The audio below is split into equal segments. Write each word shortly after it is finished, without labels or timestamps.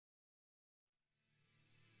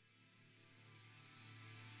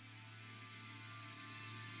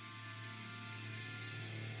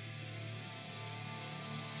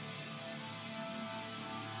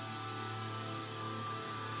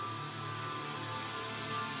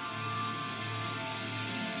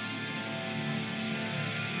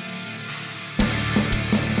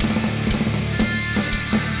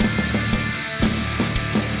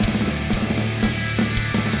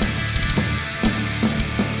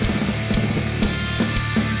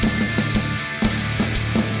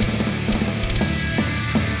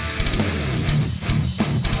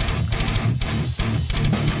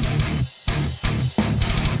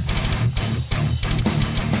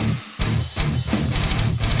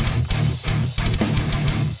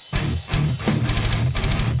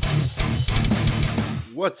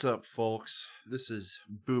What's up, folks? This is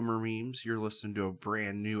Boomer Memes. You're listening to a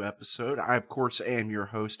brand new episode. I, of course, am your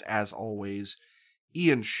host, as always,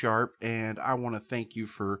 Ian Sharp, and I want to thank you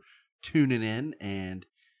for tuning in and,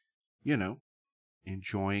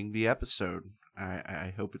 enjoying the episode.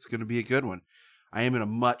 I hope it's going to be a good one. I am in a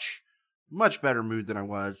much better mood than I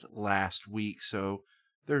was last week, so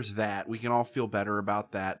there's that. We can all feel better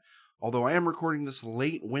about that. Although I am recording this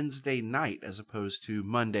late Wednesday night as opposed to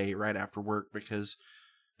Monday right after work because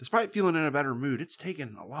despite feeling in a better mood, it's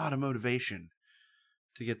taken a lot of motivation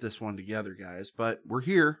to get this one together, guys. But we're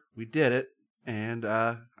here. We did it. And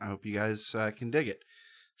I hope you guys can dig it.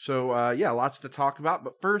 So, lots to talk about.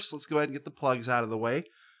 But first, let's go ahead and get the plugs out of the way.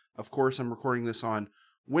 Of course, I'm recording this on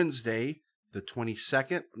Wednesday, the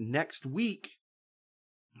 22nd. Next week,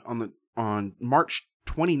 on March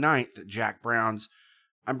 29th at Jack Brown's,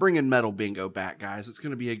 I'm bringing Metal Bingo back, guys. It's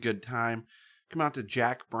going to be a good time. Come out to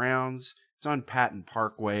Jack Brown's. It's on Patton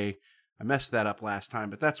Parkway. I messed that up last time,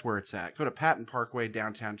 but that's where it's at. Go to Patton Parkway,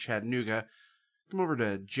 downtown Chattanooga. Come over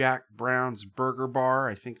to Jack Brown's Burger Bar.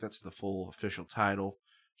 I think that's the full official title.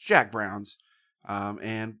 It's Jack Brown's.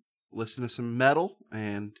 And listen to some metal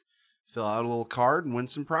and fill out a little card and win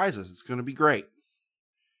some prizes. It's going to be great.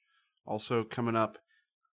 Also coming up,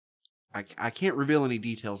 I can't reveal any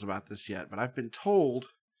details about this yet, but I've been told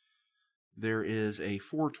there is a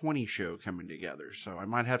 420 show coming together, so I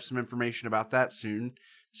might have some information about that soon.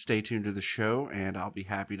 Stay tuned to the show, and I'll be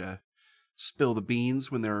happy to spill the beans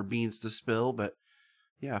when there are beans to spill, but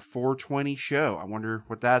yeah, 420 show. I wonder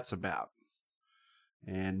what that's about.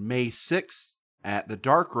 And May 6th at the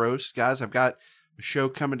Dark Roast, guys, I've got a show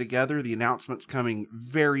coming together. The announcement's coming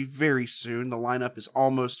very, very soon. The lineup is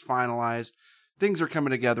almost finalized. Things are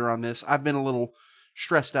coming together on this. I've been a little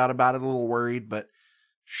stressed out about it, a little worried, but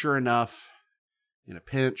sure enough, in a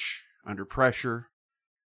pinch, under pressure,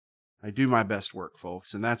 I do my best work,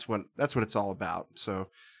 folks, and that's what it's all about. So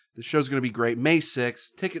the show's going to be great. May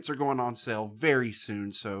 6th, tickets are going on sale very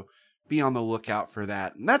soon, so be on the lookout for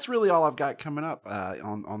that. And that's really all I've got coming up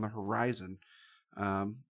on the horizon.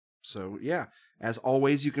 So yeah, as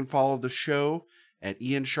always, you can follow the show at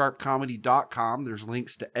iansharpcomedy.com. There's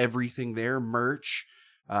links to everything there, merch.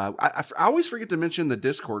 I always forget to mention the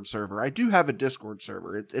Discord server. I do have a Discord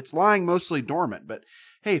server. It's lying mostly dormant, but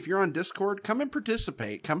hey, if you're on Discord, come and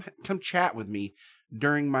participate. Come chat with me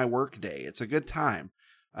during my work day. It's a good time.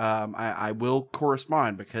 I will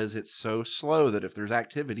correspond because it's so slow that if there's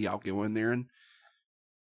activity, I'll go in there and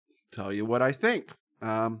tell you what I think.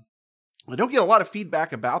 I don't get a lot of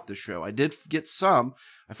feedback about the show. I did get some.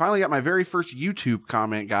 I finally got my very first YouTube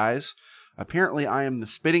comment, guys. Apparently, I am the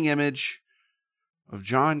spitting image of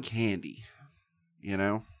John Candy.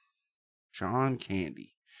 John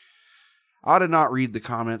Candy. I ought to not read the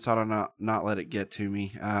comments. I ought to not let it get to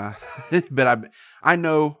me. But I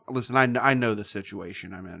know, listen, I know the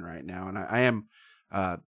situation I'm in right now. And I am,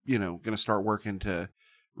 going to start working to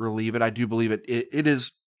relieve it. I do believe it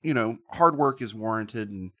is, hard work is warranted,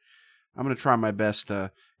 and I'm going to try my best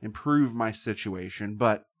to improve my situation.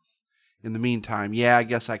 But in the meantime, yeah, I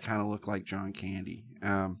guess I kind of look like John Candy.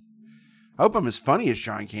 I hope I'm as funny as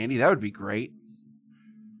John Candy. That would be great.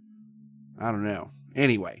 I don't know.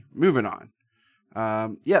 Anyway, moving on.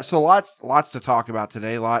 So lots to talk about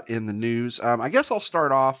today. A lot in the news. I guess I'll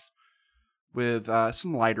start off with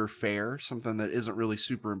some lighter fare, something that isn't really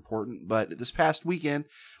super important. But this past weekend,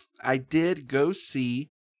 I did go see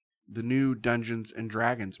the new Dungeons and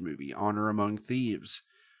Dragons movie, Honor Among Thieves.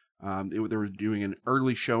 They were doing an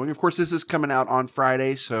early showing. Of course, this is coming out on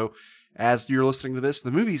Friday, so as you're listening to this,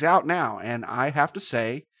 the movie's out now, and I have to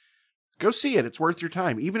say, go see it. It's worth your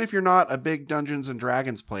time. Even if you're not a big Dungeons and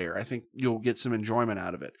Dragons player, I think you'll get some enjoyment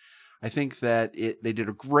out of it. I think that they did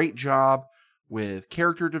a great job with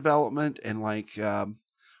character development and not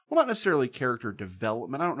necessarily character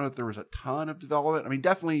development. I don't know if there was a ton of development. I mean,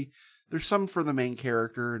 definitely there's some for the main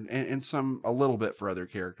character and some a little bit for other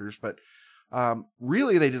characters, but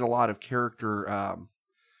really they did a lot of character,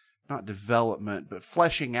 not development, but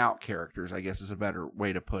fleshing out characters, I guess is a better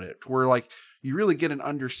way to put it, where you really get an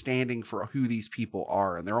understanding for who these people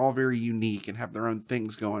are, and they're all very unique and have their own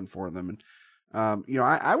things going for them. And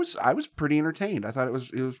I was pretty entertained. I thought it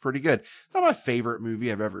was pretty good. Not my favorite movie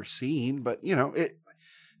I've ever seen, but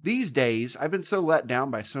these days I've been so let down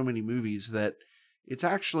by so many movies that it's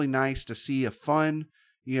actually nice to see a fun,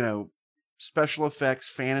 special effects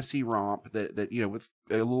fantasy romp that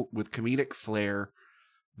with comedic flair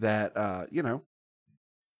that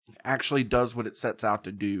actually does what it sets out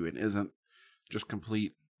to do and isn't just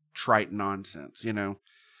complete trite nonsense.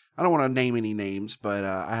 I don't want to name any names, but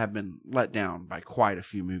I have been let down by quite a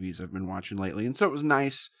few movies I've been watching lately, and so it was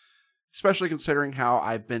nice especially considering how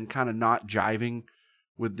I've been kind of not jiving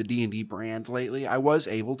with the D&D brand lately. I was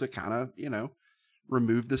able to kind of,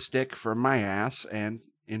 remove the stick from my ass and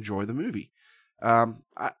enjoy the movie. I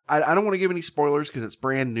don't want to give any spoilers because it's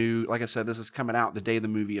brand new. Like I said, this is coming out the day the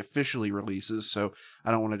movie officially releases, so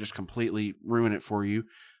I don't want to just completely ruin it for you.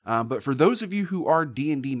 But for those of you who are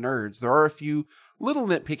D&D nerds, there are a few little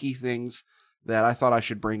nitpicky things that I thought I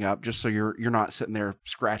should bring up, just so you're not sitting there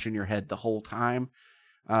scratching your head the whole time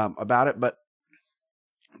about it. But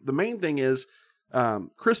the main thing is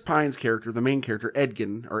Chris Pine's character, the main character,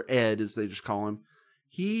 Edgin, or Ed as they just call him.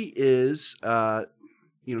 He is,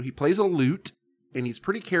 he plays a lute, and he's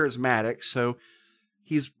pretty charismatic, so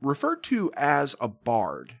he's referred to as a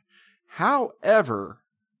bard. However,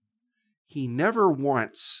 he never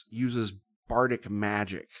once uses bardic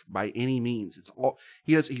magic by any means.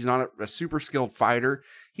 He's not a super skilled fighter.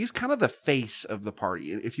 He's kind of the face of the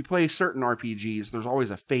party. If you play certain RPGs, there's always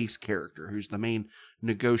a face character who's the main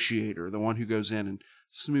negotiator, the one who goes in and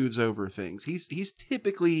smooths over things. He's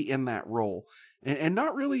typically in that role, and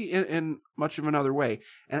not really in much of another way.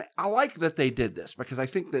 And I like that they did this, because I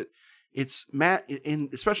think that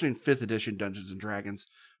especially in 5th edition Dungeons and Dragons,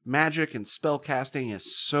 magic and spell casting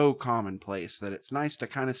is so commonplace that it's nice to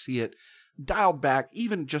kind of see it dialed back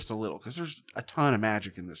even just a little, because there's a ton of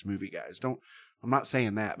magic in this movie, guys. I'm not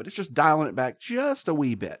saying that, but it's just dialing it back just a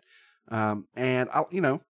wee bit. And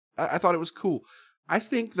I thought it was cool. I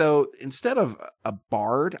think, though, instead of a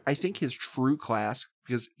bard, I think his true class,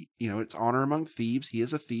 because, it's honor among thieves. He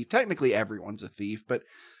is a thief. Technically, everyone's a thief, but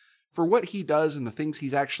for what he does and the things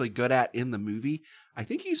he's actually good at in the movie, I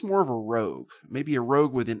think he's more of a rogue, maybe a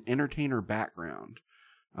rogue with an entertainer background.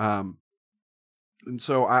 And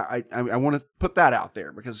so I want to put that out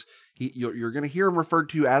there, because you're going to hear him referred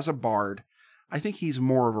to as a bard. I think he's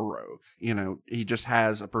more of a rogue. He just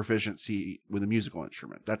has a proficiency with a musical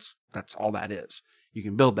instrument. That's all that is. You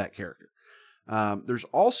can build that character. There's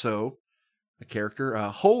also a character,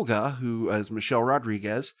 Holga, who is Michelle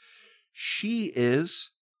Rodriguez. She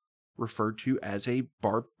is referred to as a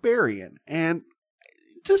barbarian, and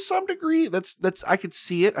to some degree, that's I could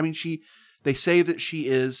see it. I mean, they say that she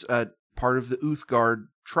is part of the Uthgard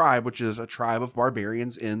tribe, which is a tribe of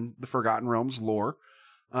barbarians in the Forgotten Realms lore.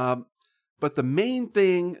 But the main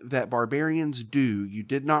thing that barbarians do, you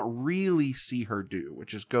did not really see her do,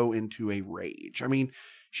 which is go into a rage. I mean,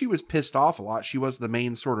 she was pissed off a lot. She was the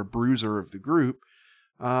main sort of bruiser of the group.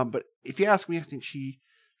 But if you ask me, I think she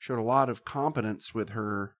showed a lot of competence with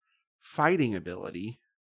her fighting ability.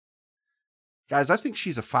 Guys, I think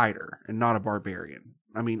she's a fighter and not a barbarian.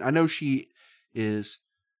 I mean, I know she is,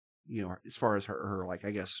 as far as her like, I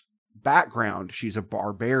guess, background, she's a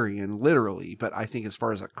barbarian, literally. But I think as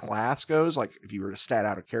far as a class goes, like if you were to stat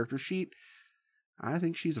out a character sheet, I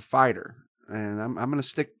think she's a fighter. And I'm going to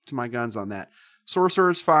stick to my guns on that. Sorcerer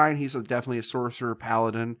is fine. He's definitely a sorcerer.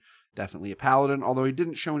 Paladin, definitely a paladin. Although he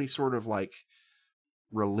didn't show any sort of like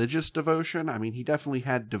religious devotion. I mean, he definitely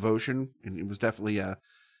had devotion, and it was definitely a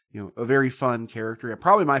very fun character.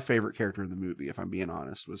 Probably my favorite character in the movie, if I'm being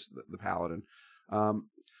honest, was the paladin.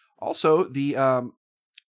 Also, the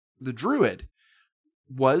druid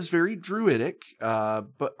was very druidic,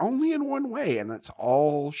 but only in one way, and that's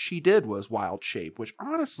all she did was wild shape, which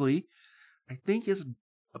honestly, I think is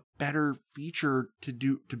a better feature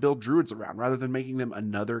to build druids around, rather than making them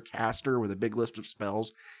another caster with a big list of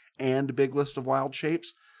spells and a big list of wild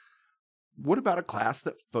shapes. What about a class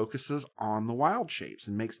that focuses on the wild shapes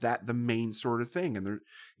and makes that the main sort of thing? And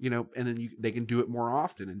and then they can do it more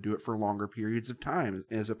often and do it for longer periods of time,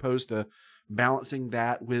 as opposed to balancing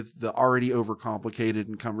that with the already overcomplicated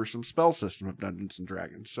and cumbersome spell system of Dungeons and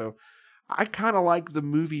Dragons. So I kind of like the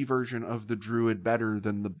movie version of the druid better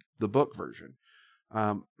than the book version.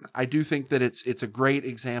 I do think that it's a great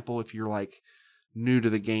example if you're like new to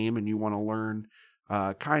the game and you want to learn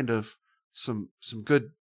kind of some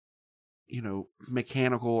good,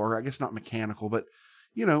 mechanical, or I guess not mechanical, but,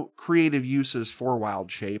 creative uses for wild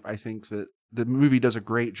shape. I think that the movie does a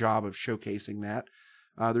great job of showcasing that.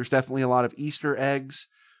 There's definitely a lot of Easter eggs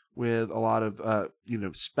with a lot of,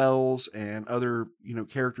 spells and other,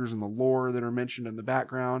 characters in the lore that are mentioned in the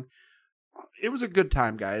background. It was a good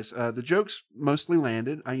time, guys. The jokes mostly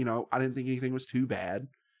landed. I didn't think anything was too bad.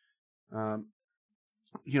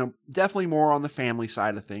 Definitely more on the family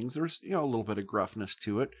side of things. There's, a little bit of gruffness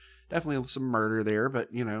to it. Definitely some murder there, but,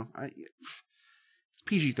 it's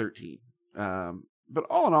PG-13. But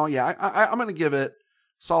all in all, yeah, I'm going to give it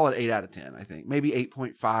solid 8 out of 10, I think. Maybe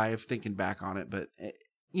 8.5 thinking back on it, but,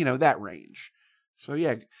 that range. So,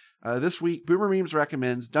 yeah, this week, Boomer Memes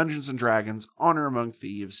recommends Dungeons & Dragons: Honor Among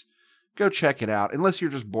Thieves. Go check it out, unless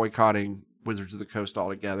you're just boycotting Wizards of the Coast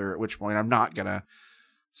altogether, at which point I'm not going to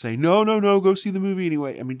say, no, go see the movie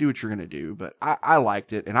anyway. I mean, do what you're going to do. But I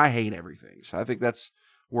liked it, and I hate everything. So I think that's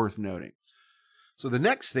worth noting. So the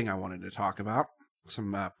next thing I wanted to talk about,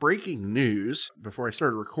 some breaking news. Before I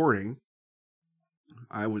started recording,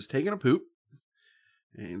 I was taking a poop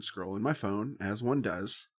and scrolling my phone, as one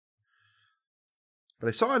does. But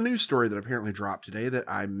I saw a news story that apparently dropped today that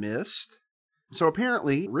I missed. So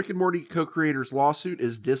apparently, Rick and Morty co-creator's lawsuit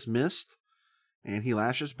is dismissed, and he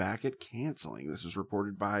lashes back at canceling. This is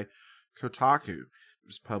reported by Kotaku. It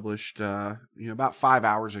was published, about 5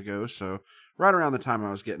 hours ago. So right around the time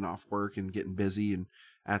I was getting off work and getting busy and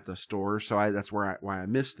at the store. So that's why I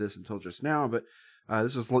missed this until just now. But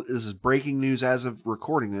this is breaking news as of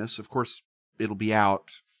recording this. Of course, it'll be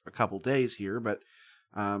out a couple days here, but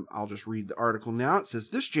I'll just read the article now. It says,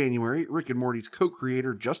 this January, Rick and Morty's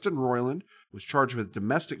co-creator Justin Roiland was charged with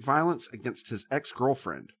domestic violence against his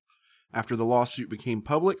ex-girlfriend. After the lawsuit became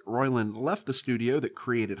public, Roiland left the studio that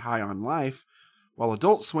created High on Life, while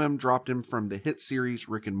Adult Swim dropped him from the hit series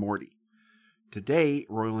Rick and Morty. Today,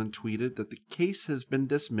 Roiland tweeted that the case has been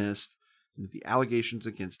dismissed and that the allegations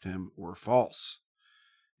against him were false.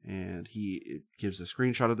 And it gives a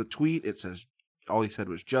screenshot of the tweet. It says, all he said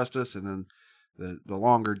was justice, and then the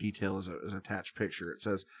longer detail is an attached picture. It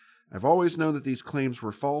says, I've always known that these claims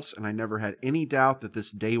were false, and I never had any doubt that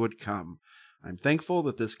this day would come. I'm thankful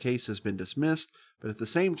that this case has been dismissed, but at the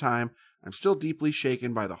same time, I'm still deeply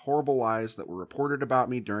shaken by the horrible lies that were reported about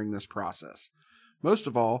me during this process. Most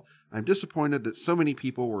of all, I'm disappointed that so many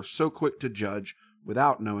people were so quick to judge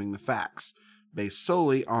without knowing the facts, based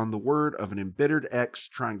solely on the word of an embittered ex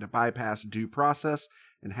trying to bypass due process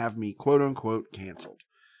and have me quote-unquote canceled.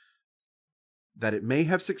 That it may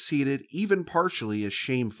have succeeded, even partially, is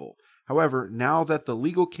shameful. However, now that the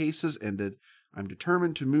legal case has ended, I'm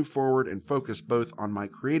determined to move forward and focus both on my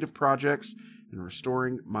creative projects and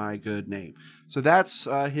restoring my good name. So that's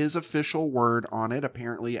his official word on it.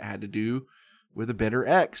 Apparently it had to do with a bitter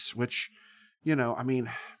ex, which, I mean,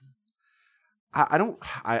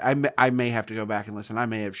 I may have to go back and listen. I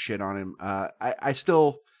may have shit on him. I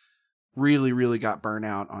still really, really got burnt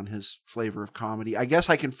out on his flavor of comedy. I guess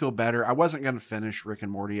I can feel better. I wasn't going to finish Rick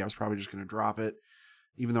and Morty. I was probably just going to drop it,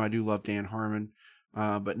 even though I do love Dan Harmon.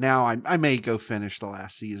 But now I may go finish the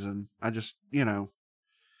last season. I just,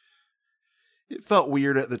 it felt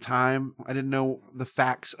weird at the time. I didn't know the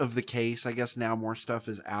facts of the case. I guess now more stuff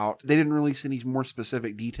is out. They didn't release any more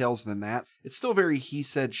specific details than that. It's still very he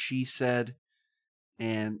said, she said.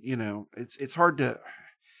 And, it's hard to,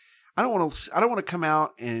 I don't want to come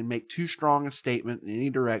out and make too strong a statement in any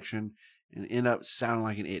direction and end up sounding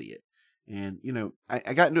like an idiot. And,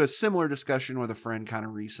 I got into a similar discussion with a friend kind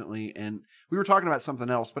of recently, and we were talking about something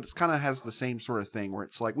else, but it's kind of has the same sort of thing where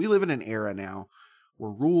it's like we live in an era now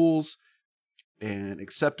where rules and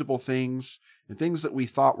acceptable things and things that we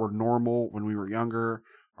thought were normal when we were younger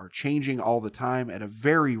are changing all the time at a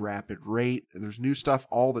very rapid rate. And there's new stuff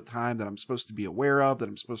all the time that I'm supposed to be aware of, that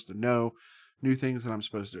I'm supposed to know, new things that I'm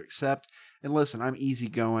supposed to accept. And listen, I'm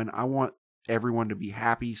easygoing. I want everyone to be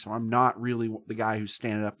happy. So I'm not really the guy who's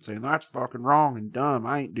standing up and saying, that's fucking wrong and dumb.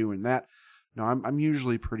 I ain't doing that. No, I'm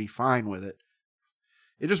usually pretty fine with it.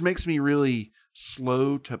 It just makes me really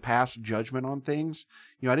slow to pass judgment on things.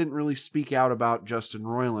 I didn't really speak out about Justin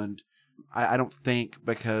Roiland. I don't think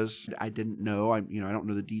because I didn't know. I don't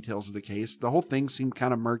know the details of the case. The whole thing seemed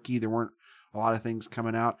kind of murky. There weren't a lot of things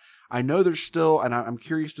coming out. I know there's still, and I'm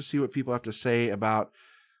curious to see what people have to say about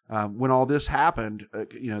when all this happened,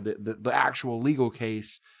 the actual legal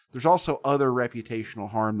case. There's also other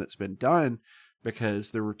reputational harm that's been done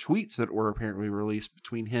because there were tweets that were apparently released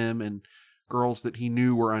between him and girls that he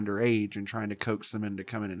knew were underage and trying to coax them into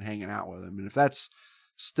coming and hanging out with him. And if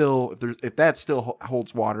that still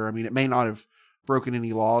holds water, I mean, it may not have broken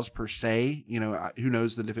any laws per se. Who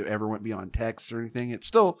knows that if it ever went beyond text or anything, it's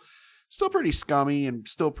still pretty scummy and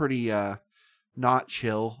still pretty not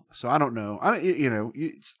chill. So I don't know. I'm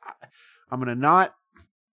going to not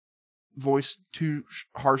voice too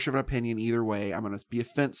harsh of an opinion either way. I'm going to be a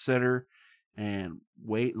fence sitter and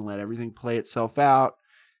wait and let everything play itself out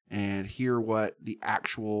and hear what the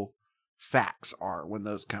actual facts are when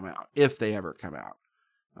those come out, if they ever come out.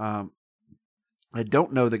 I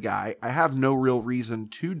don't know the guy. I have no real reason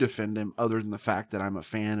to defend him other than the fact that I'm a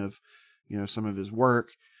fan of, some of his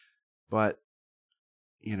work. But,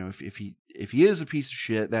 if he is a piece of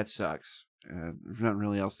shit, that sucks. There's nothing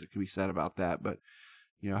really else that could be said about that. But,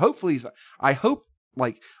 hopefully it's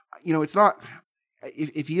not,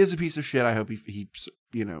 if he is a piece of shit, I hope he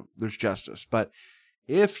there's justice. But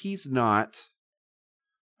if he's not,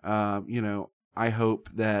 I hope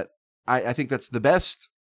that, I think that's the best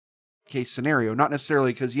case scenario. Not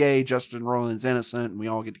necessarily because, yay, Justin Roiland's innocent and we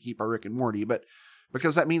all get to keep our Rick and Morty, but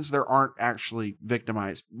because that means there aren't actually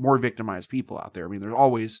more victimized people out there. I mean, there's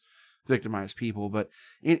always victimized people, but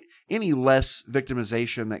any less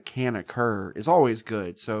victimization that can occur is always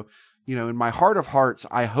good. So, in my heart of hearts,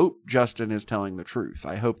 I hope Justin is telling the truth.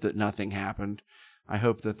 I hope that nothing happened. I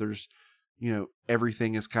hope that there's,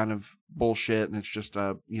 everything is kind of bullshit and it's just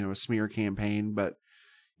a smear campaign, but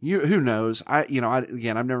who knows? I've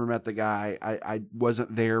never met the guy. I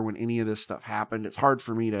wasn't there when any of this stuff happened. It's hard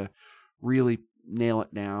for me to really nail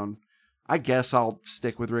it down. I guess I'll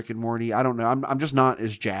stick with Rick and Morty. I don't know. I'm just not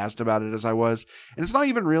as jazzed about it as I was. And it's not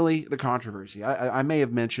even really the controversy. I may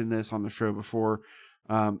have mentioned this on the show before,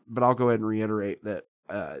 but I'll go ahead and reiterate that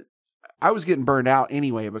I was getting burned out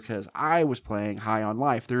anyway because I was playing High on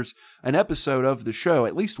Life. There's an episode of the show,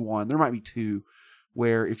 at least one, there might be two,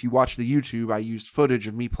 where if you watch the YouTube, I used footage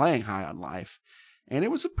of me playing High on Life. And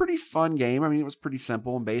it was a pretty fun game. I mean, it was pretty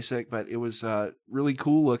simple and basic, but it was really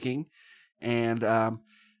cool looking. And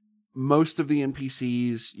most of the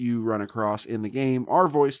NPCs you run across in the game are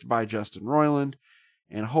voiced by Justin Roiland.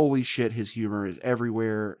 And holy shit, his humor is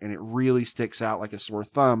everywhere. And it really sticks out like a sore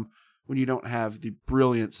thumb when you don't have the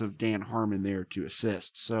brilliance of Dan Harmon there to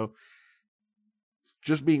assist. So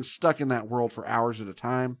just being stuck in that world for hours at a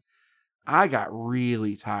time, I got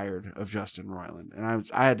really tired of Justin Roiland, and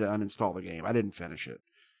I had to uninstall the game. I didn't finish it.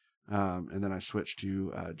 And then I switched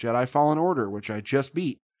to Jedi Fallen Order, which I just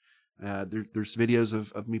beat. There's videos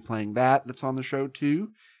of me playing that's on the show too,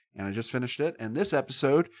 and I just finished it. And this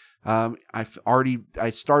episode,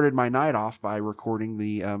 I started my night off by recording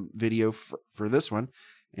the video for this one,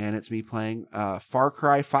 and it's me playing Far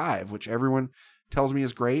Cry 5, which everyone tells me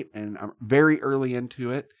is great, and I'm very early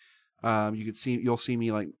into it. You'll see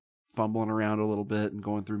me like fumbling around a little bit and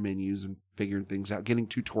going through menus and figuring things out, getting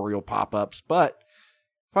tutorial pop-ups, but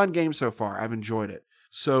fun game so far. I've enjoyed it.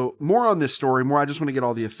 So more on this story, I just want to get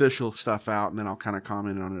all the official stuff out and then I'll kind of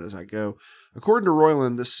comment on it as I go. According to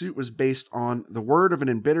Roiland, the suit was based on the word of an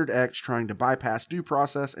embittered ex trying to bypass due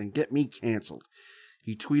process and get me canceled.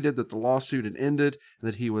 He tweeted that the lawsuit had ended and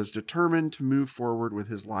that he was determined to move forward with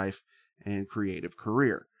his life and creative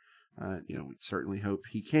career. We certainly hope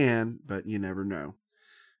he can, but you never know.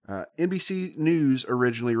 NBC News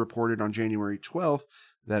originally reported on January 12th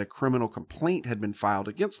that a criminal complaint had been filed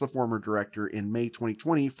against the former director in May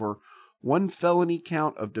 2020 for one felony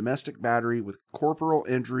count of domestic battery with corporal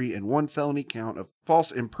injury and one felony count of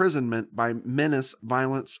false imprisonment by menace,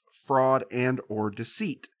 violence, fraud, and or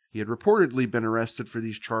deceit. He had reportedly been arrested for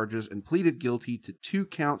these charges and pleaded guilty to 2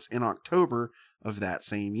 counts in October of that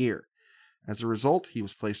same year. As a result, he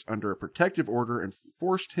was placed under a protective order and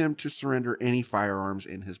forced him to surrender any firearms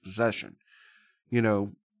in his possession.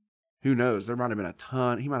 Who knows? There might have been a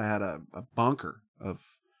ton. He might have had a bunker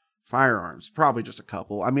of firearms. Probably just a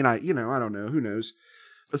couple. I mean, I don't know. Who knows?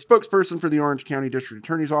 A spokesperson for the Orange County District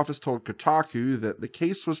Attorney's Office told Kotaku that the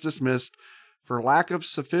case was dismissed for lack of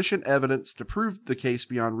sufficient evidence to prove the case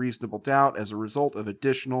beyond reasonable doubt as a result of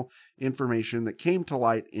additional information that came to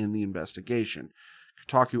light in the investigation.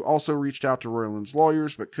 Kotaku also reached out to Roiland's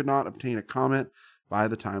lawyers, but could not obtain a comment by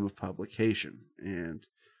the time of publication. And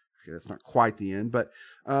okay, that's not quite the end, but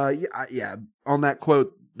on that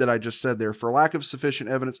quote that I just said there, for lack of sufficient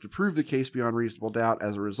evidence to prove the case beyond reasonable doubt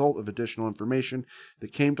as a result of additional information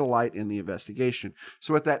that came to light in the investigation.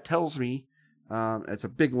 So what that tells me, it's a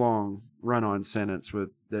big long run-on sentence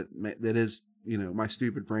that is, my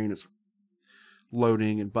stupid brain is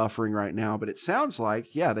loading and buffering right now, but it sounds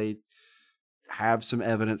like, they have some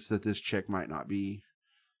evidence that this chick might not be,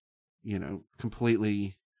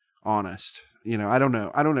 completely honest. I don't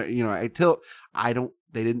know.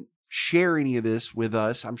 They didn't share any of this with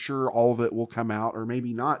us. I'm sure all of it will come out, or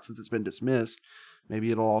maybe not, since it's been dismissed.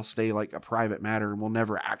 Maybe it'll all stay like a private matter and we'll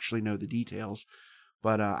never actually know the details.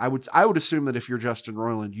 But I would assume that if you're Justin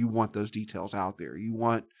Roiland, you want those details out there. You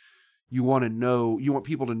want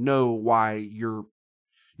people to know why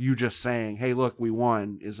you just saying, hey, look, we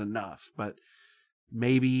won is enough. But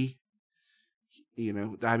maybe,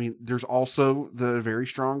 there's also the very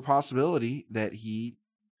strong possibility that he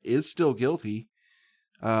is still guilty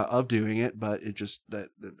of doing it, but it just that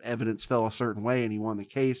the evidence fell a certain way and he won the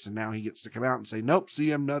case, and now he gets to come out and say, nope, see,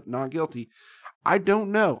 I'm not guilty. I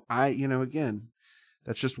don't know. Again,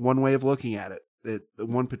 that's just one way of looking at it.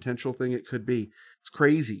 One potential thing it could be. It's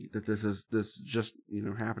crazy that this is just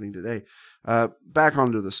happening today. Back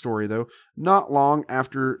onto the story though. Not long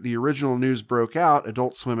after the original news broke out,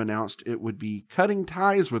 Adult Swim announced it would be cutting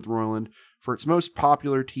ties with Roiland for its most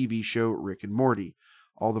popular TV show, Rick and Morty.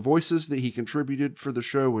 All the voices that he contributed for the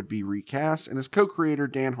show would be recast, and his co-creator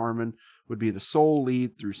Dan Harmon would be the sole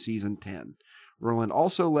lead through season 10. Roland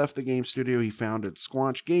also left the game studio he founded,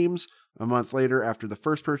 Squanch Games, a month later after the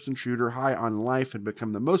first-person shooter High on Life had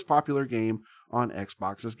become the most popular game on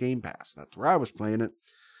Xbox's Game Pass. That's where I was playing it.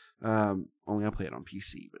 Only I play it on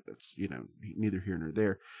PC, but that's, neither here nor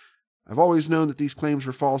there. I've always known that these claims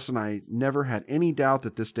were false, and I never had any doubt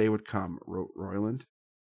that this day would come, wrote Roiland.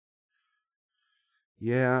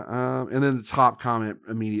 Yeah, and then the top comment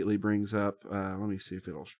immediately brings up, let me see if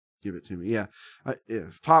it'll give it to me. Yeah,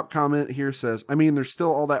 top comment here says, I mean, there's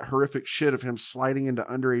still all that horrific shit of him sliding into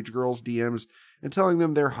underage girls' DMs and telling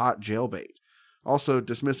them they're hot jailbait. Also,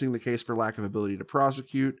 dismissing the case for lack of ability to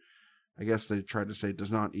prosecute. I guess they tried to say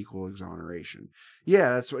does not equal exoneration.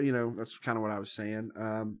 Yeah, that's what, that's kind of what I was saying.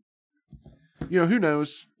 Who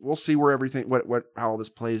knows? We'll see where everything, how all this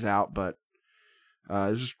plays out, but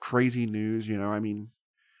it's just crazy news, I mean,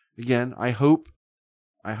 again, I hope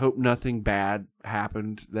nothing bad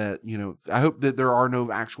happened, that, I hope that there are no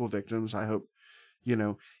actual victims. I hope,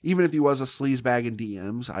 even if he was a sleazebag in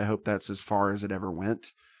DMs, I hope that's as far as it ever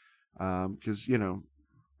went. Cause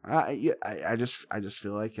I just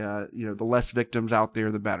feel like, the less victims out there,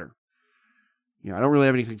 the better. I don't really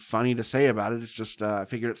have anything funny to say about it. It's just, I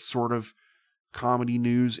figured it's sort of comedy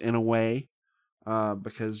news in a way.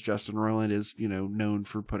 Because Justin Roiland is, known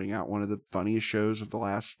for putting out one of the funniest shows of the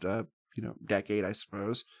last, decade, I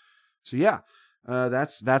suppose. So yeah,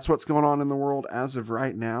 that's what's going on in the world as of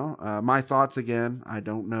right now. My thoughts again, I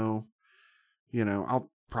don't know, I'll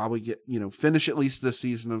probably get, finish at least this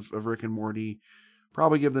season of Rick and Morty,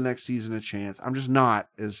 probably give the next season a chance. I'm just not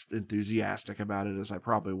as enthusiastic about it as I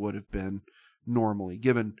probably would have been normally,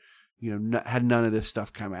 given, had none of this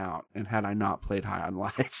stuff come out and had I not played High on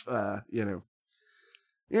Life,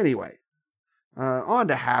 Anyway, on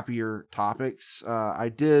to happier topics. I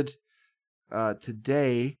did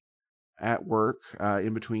today at work,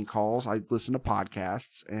 in between calls, I listened to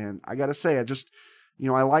podcasts, and I got to say, I just,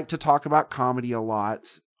 I like to talk about comedy a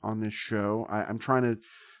lot on this show. I'm trying to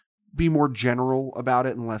be more general about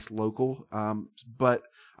it and less local. But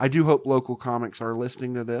I do hope local comics are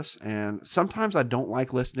listening to this. And sometimes I don't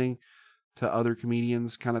like listening to other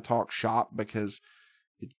comedians kind of talk shop because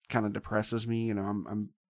it kind of depresses me.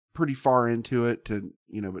 I'm pretty far into it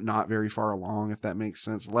but not very far along, if that makes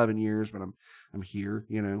sense. 11 years, but I'm here,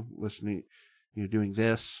 listening, doing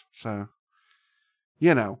this. So,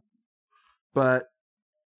 but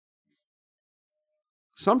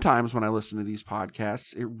sometimes when I listen to these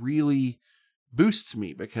podcasts, it really boosts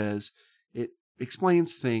me because it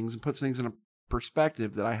explains things and puts things in a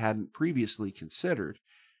perspective that I hadn't previously considered.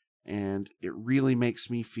 And it really makes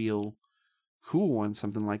me feel cool when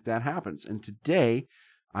something like that happens. And today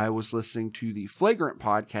I was listening to the Flagrant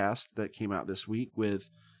podcast that came out this week with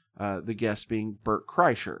the guest being Bert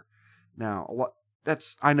Kreischer. Now,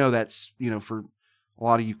 I know that's, for a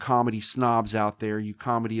lot of you comedy snobs out there, you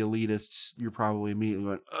comedy elitists, you're probably immediately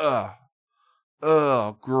going,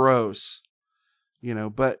 ugh, gross.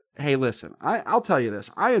 But hey, listen, I'll tell you this.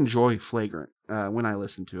 I enjoy Flagrant when I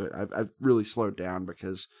listen to it. I've really slowed down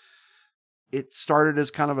because it started as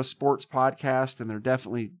kind of a sports podcast, and they're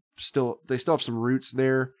definitely still have some roots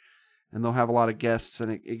there, and they'll have a lot of guests,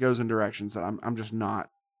 and it goes in directions that I'm just not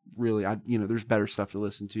really, there's better stuff to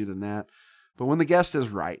listen to than that. But when the guest is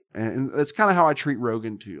right, and it's kind of how I treat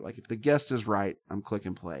Rogan too. Like if the guest is right, I'm click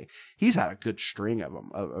and play. He's had a good string of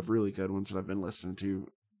them, of really good ones that I've been listening to.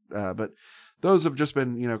 But those have just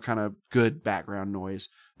been, kind of good background noise.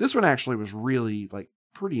 This one actually was really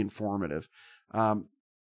pretty informative. At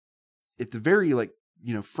the very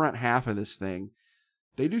front half of this thing,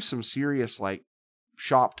 they do some serious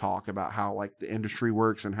shop talk about how the industry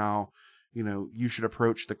works and how, you should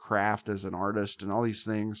approach the craft as an artist and all these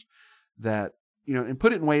things that, and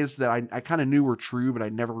put it in ways that I kind of knew were true, but I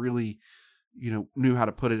never really, knew how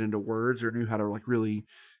to put it into words or knew how to really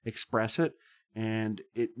express it. And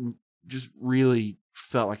it just really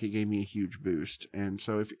felt like it gave me a huge boost. And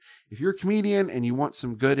so if you're a comedian and you want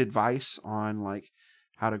some good advice on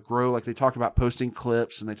how to grow, they talk about posting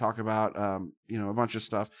clips and they talk about, a bunch of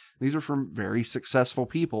stuff. These are from very successful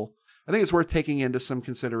people. I think it's worth taking into some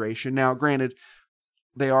consideration. Now, granted,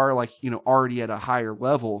 they are already at a higher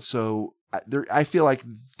level. So I feel like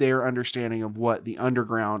their understanding of what the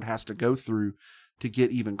underground has to go through to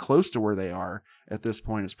get even close to where they are at this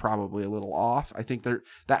point is probably a little off. I think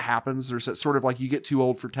that happens. There's that sort of you get too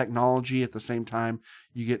old for technology. At the same time,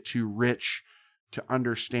 you get too rich to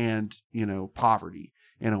understand, poverty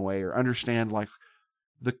in a way, or understand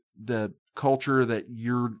the culture that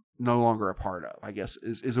you're no longer a part of, I guess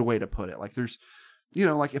is a way to put it. There's,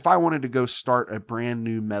 like if I wanted to go start a brand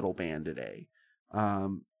new metal band today,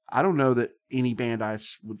 I don't know that any band I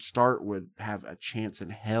would start would have a chance in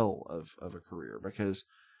hell of a career, because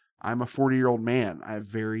I'm a 40-year-old man. I have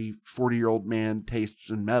very 40-year-old man tastes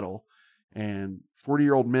in metal, and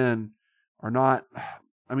 40-year-old men are not,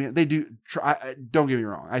 I mean, they do try, don't get me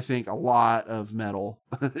wrong. I think a lot of metal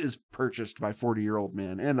is purchased by 40-year-old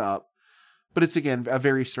men and up, but it's, again, a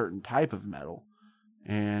very certain type of metal.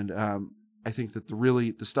 And I think that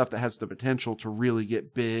the stuff that has the potential to really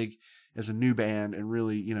get big as a new band and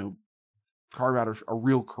really, carve out a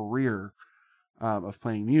real career of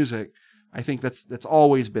playing music, I think that's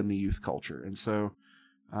always been the youth culture. And so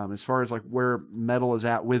as far as like where metal is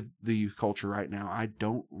at with the youth culture right now, I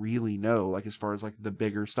don't really know, like as far as like the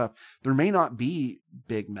bigger stuff. There may not be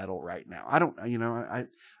big metal right now. I don't,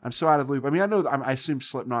 I'm so out of the loop. I mean, I assume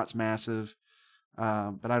Slipknot's massive,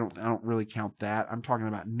 but I don't really count that. I'm talking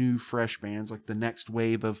about new, fresh bands, like the next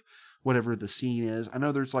wave of whatever the scene is. I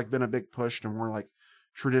know there's like been a big push to more like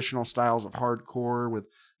traditional styles of hardcore with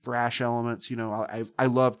thrash elements. I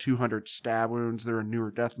love 200 Stab Wounds. They're a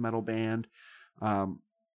newer death metal band.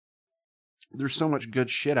 There's so much good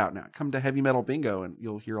shit out now. Come to Heavy Metal Bingo and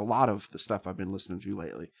you'll hear a lot of the stuff I've been listening to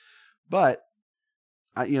lately. But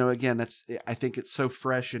again, I think it's so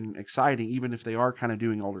fresh and exciting, even if they are kind of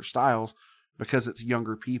doing older styles, because it's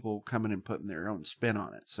younger people coming and putting their own spin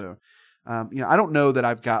on it. So, I don't know that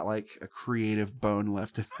I've got like a creative bone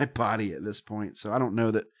left in my body at this point. So I don't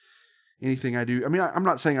know that anything I do, I mean, I'm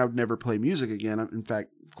not saying I would never play music again. In fact,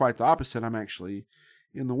 quite the opposite. I'm actually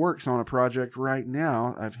in the works on a project right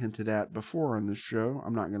now I've hinted at before on this show.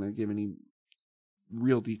 I'm not going to give any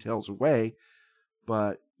real details away,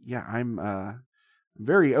 but yeah, I'm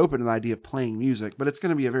very open to the idea of playing music, but it's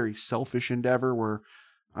going to be a very selfish endeavor where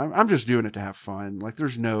I'm just doing it to have fun. Like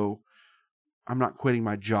I'm not quitting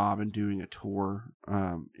my job and doing a tour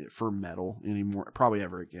for metal anymore, probably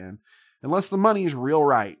ever again, unless the money's real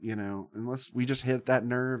right, unless we just hit that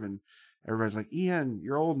nerve and everybody's like, Ian,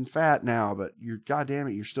 you're old and fat now, but goddamn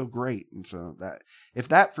it, you're still great. And so if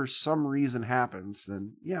that for some reason happens,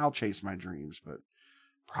 then yeah, I'll chase my dreams, but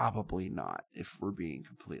probably not, if we're being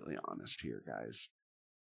completely honest here, guys.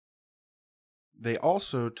 They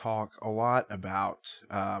also talk a lot about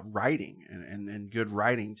writing and good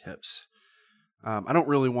writing tips. I don't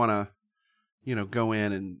really want to, go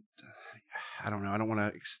in and I don't know. I don't want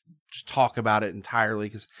to just talk about it entirely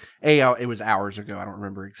because it was hours ago. I don't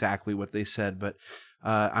remember exactly what they said, but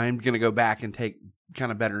I'm going to go back and take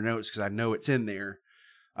kind of better notes because I know it's in there.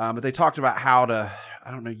 But they talked about how to,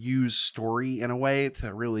 use story in a way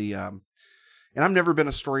to really, and I've never been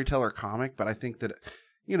a storyteller comic, but I think that,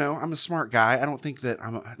 I'm a smart guy. I don't think that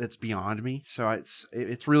that's beyond me. So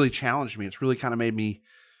it's really challenged me. It's really kind of made me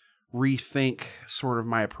rethink sort of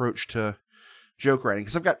my approach to joke writing,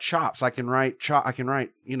 because I've got chops. I can write,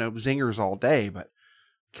 zingers all day, but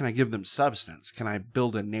can I give them substance? Can I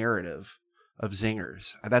build a narrative of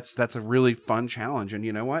zingers? That's a really fun challenge. And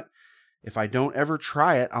you know what? If I don't ever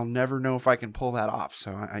try it, I'll never know if I can pull that off.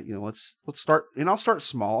 So let's start, and I'll start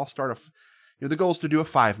small. I'll start the goal is to do a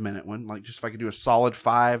 5-minute one. Like just if I could do a solid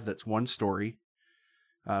 5, that's one story,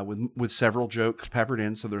 with several jokes peppered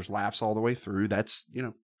in. So there's laughs all the way through. That's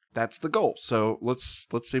the goal. So let's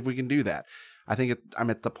see if we can do that. I think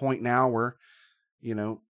I'm at the point now where,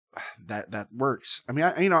 that works. I mean,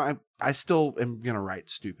 I still am going to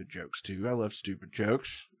write stupid jokes too. I love stupid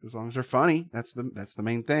jokes as long as they're funny. That's the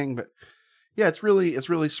main thing. But yeah, it's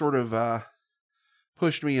really sort of,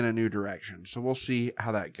 pushed me in a new direction. So we'll see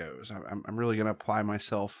how that goes. I'm really going to apply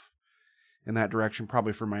myself in that direction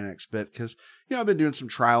probably for my next bit. Cause I've been doing some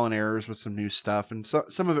trial and errors with some new stuff, and so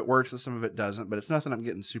some of it works and some of it doesn't, but it's nothing I'm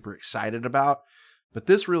getting super excited about. But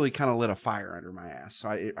this really kind of lit a fire under my ass. So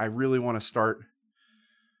I really want to start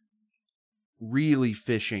really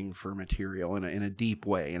fishing for material in a deep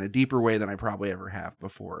way, in a deeper way than I probably ever have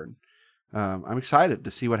before. And I'm excited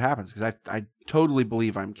to see what happens because I totally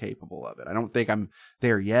believe I'm capable of it. I don't think I'm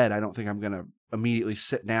there yet. I don't think I'm going to immediately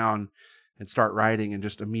sit down and start writing and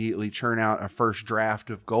just immediately churn out a first draft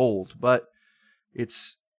of gold. But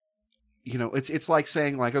it's like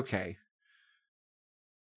saying like, okay,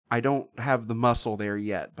 I don't have the muscle there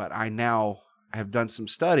yet, but I now have done some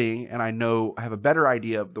studying and I have a better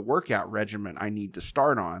idea of the workout regimen I need to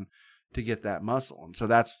start on to get that muscle. And so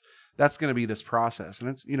that's going to be this process. And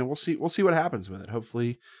it's, we'll see what happens with it.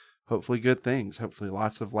 Hopefully good things, hopefully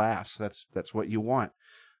lots of laughs. That's what you want.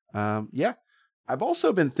 Yeah. I've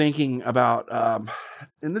also been thinking about,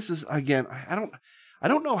 and this is, again, I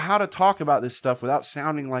don't know how to talk about this stuff without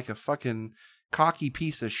sounding like a fucking cocky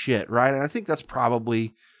piece of shit. Right. And I think that's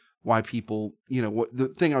probably why people, what the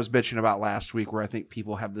thing I was bitching about last week where I think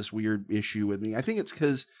people have this weird issue with me. I think it's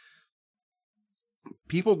because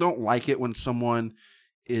people don't like it when someone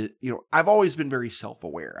is, I've always been very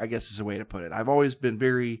self-aware, I guess is a way to put it. I've always been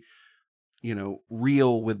very,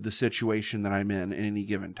 real with the situation that I'm in at any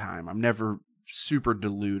given time. I'm never super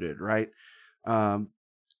deluded, right? And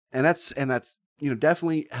that's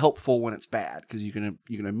definitely helpful when it's bad, because you can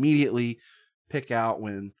immediately pick out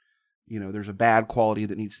when, there's a bad quality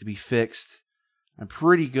that needs to be fixed. I'm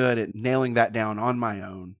pretty good at nailing that down on my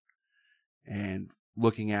own and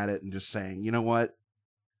looking at it and just saying, you know what,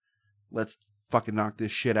 let's fucking knock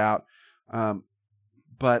this shit out.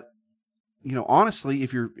 But honestly,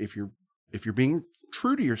 if you're being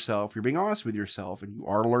true to yourself, you're being honest with yourself, and you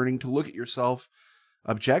are learning to look at yourself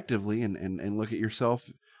objectively and look at yourself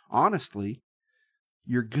honestly,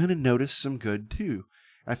 you're going to notice some good too.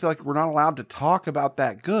 And I feel like we're not allowed to talk about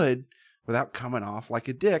that good without coming off like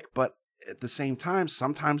a dick, but at the same time,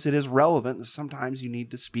 sometimes it is relevant, and sometimes you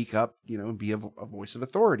need to speak up, and be a voice of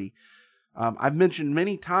authority. I've mentioned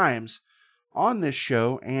many times on this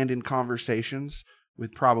show and in conversations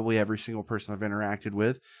with probably every single person I've interacted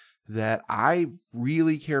with that I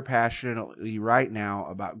really care passionately right now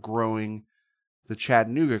about growing the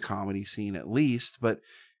Chattanooga comedy scene, at least, but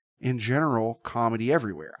in general, comedy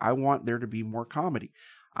everywhere. I want there to be more comedy.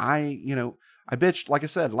 I bitched, like I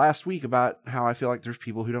said, last week about how I feel like there's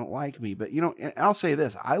people who don't like me, but and I'll say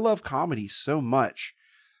this, I love comedy so much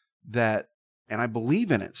that, and I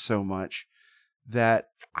believe in it so much that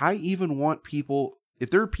I even want people, if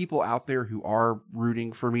there are people out there who are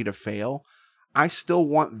rooting for me to fail, I still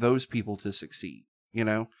want those people to succeed,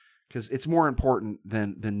 because it's more important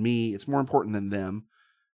than me. It's more important than them.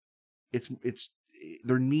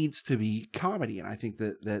 There needs to be comedy. And I think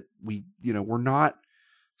that we, we're not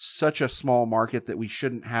such a small market that we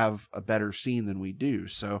shouldn't have a better scene than we do.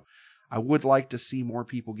 So I would like to see more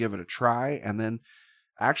people give it a try and then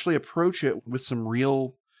actually approach it with some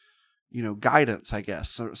real, guidance, I guess.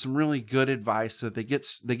 So some really good advice so that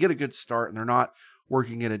they get a good start and they're not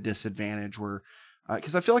working at a disadvantage where,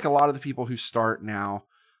 because I feel like a lot of the people who start now,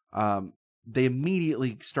 they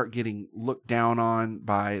immediately start getting looked down on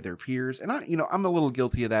by their peers. And I'm a little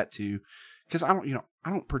guilty of that too, because I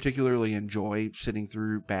don't particularly enjoy sitting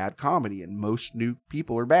through bad comedy, and most new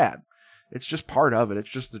people are bad. It's just part of it. It's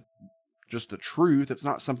just the truth. It's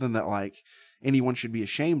not something that like anyone should be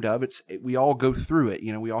ashamed of. We all go through it.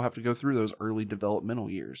 We all have to go through those early developmental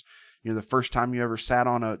years. The first time you ever sat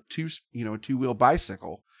on a two-wheel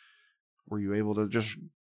bicycle, were you able to just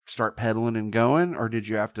start pedaling and going, or did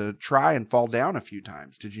you have to try and fall down a few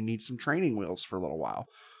times? Did you need some training wheels for a little while?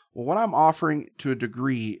 Well, what I'm offering to a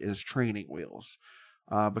degree is training wheels,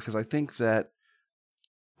 because I think that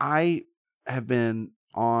I have been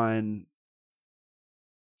on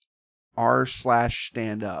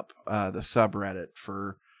r/standup, the subreddit,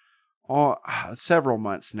 for several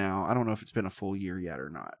months now. I don't know if it's been a full year yet or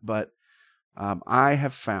not, but I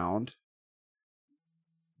have found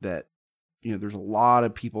that there's a lot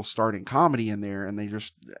of people starting comedy in there, and they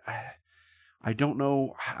just it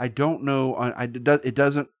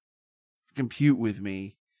doesn't compute with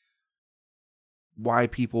me why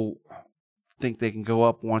people think they can go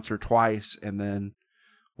up once or twice and then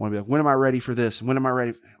want to be like, when am I ready for this? And when am I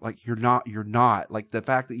ready? Like, you're not. Like, the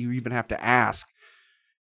fact that you even have to ask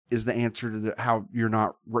is the answer to how you're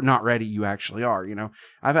not ready. You actually are.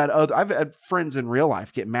 I've had friends in real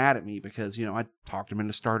life get mad at me because, I talked them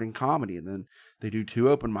into starting comedy, and then they do 2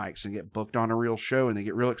 open mics and get booked on a real show, and they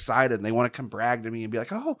get real excited and they want to come brag to me and be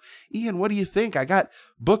like, "Oh, Ian, what do you think? I got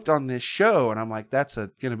booked on this show." And I'm like, that's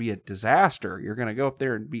going to be a disaster. You're going to go up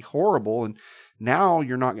there and be horrible. And now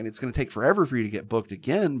it's going to take forever for you to get booked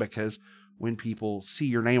again, because when people see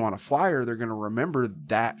your name on a flyer, they're going to remember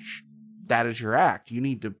that that is your act. You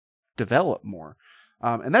need to develop more.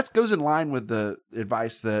 And that goes in line with the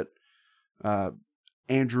advice that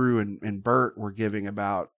Andrew and Bert were giving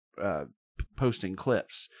about posting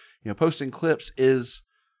clips. Posting clips is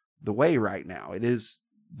the way right now. It is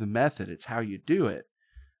the method. It's how you do it.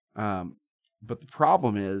 But the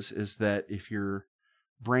problem is that if you're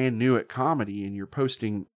brand new at comedy and you're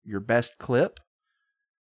posting your best clip,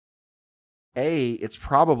 A, it's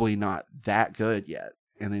probably not that good yet.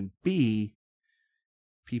 And then B,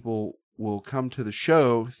 people will come to the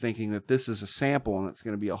show thinking that this is a sample and it's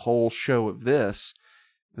going to be a whole show of this.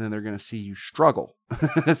 And then they're going to see you struggle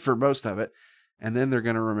for most of it. And then they're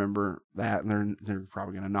going to remember that, and they're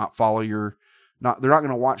probably going to not follow they're not going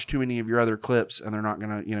to watch too many of your other clips, and they're not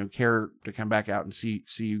going to, care to come back out and see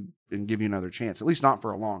you and give you another chance, at least not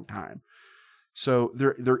for a long time. So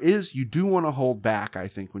you do want to hold back, I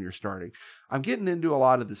think, when you're starting. I'm getting into a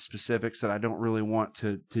lot of the specifics that I don't really want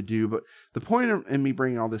to do, but the point in me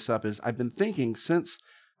bringing all this up is I've been thinking, since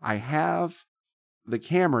I have the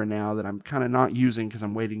camera now that I'm kind of not using because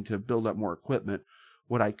I'm waiting to build up more equipment,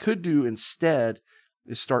 what I could do instead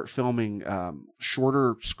is start filming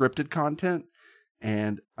shorter scripted content.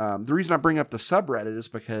 And the reason I bring up the subreddit is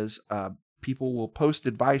because people will post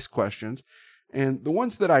advice questions. And the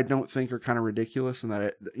ones that I don't think are kind of ridiculous, and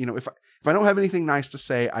that, if I don't have anything nice to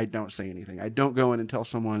say, I don't say anything. I don't go in and tell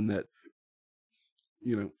someone that,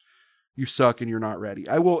 you suck and you're not ready.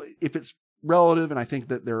 I will, if it's relative and I think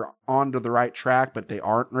that they're onto the right track, but they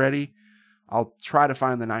aren't ready, I'll try to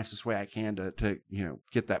find the nicest way I can to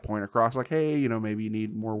get that point across. Like, hey, maybe you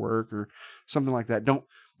need more work or something like that.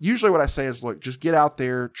 Usually what I say is, look, just get out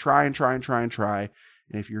there, try and try and try and try.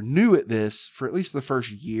 And if you're new at this for at least the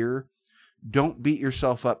first year, don't beat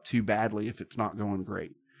yourself up too badly if it's not going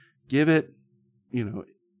great. Give it,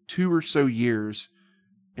 2 or so years.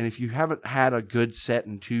 And if you haven't had a good set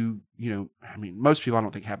in most people I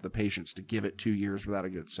don't think have the patience to give it 2 years without a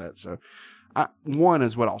good set. So one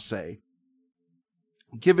is what I'll say.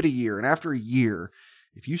 Give it a year. And after a year,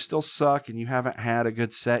 if you still suck and you haven't had a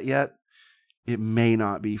good set yet, it may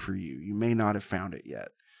not be for you. You may not have found it yet.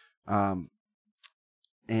 I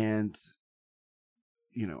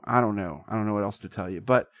don't know. I don't know what else to tell you.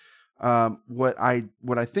 But what I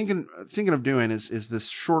thinking of doing is this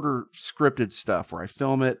shorter scripted stuff where I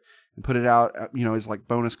film it and put it out, as like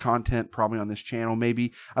bonus content, probably on this channel.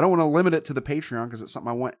 Maybe I don't want to limit it to the Patreon because it's something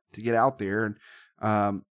I want to get out there. And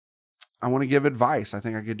I want to give advice. I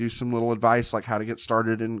think I could do some little advice, like how to get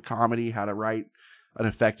started in comedy, how to write an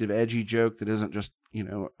effective, edgy joke that isn't just,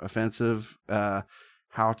 offensive,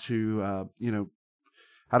 how to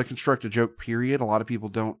construct a joke, period. A lot of people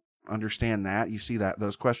don't understand that. You see that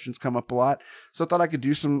those questions come up a lot. So I thought I could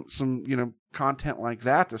do some content like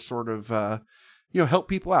that to sort of, help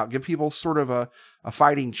people out, give people sort of a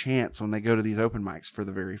fighting chance when they go to these open mics for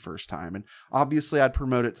the very first time. And obviously I'd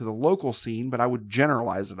promote it to the local scene, but I would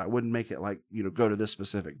generalize it. I wouldn't make it like, go to this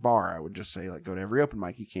specific bar. I would just say, like, go to every open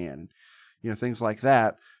mic you can, things like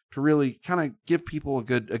that, to really kind of give people a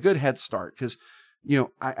good head start. Cause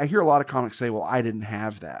I hear a lot of comics say, well, I didn't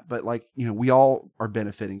have that, but we all are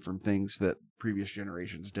benefiting from things that previous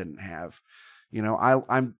generations didn't have.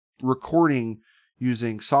 I'm recording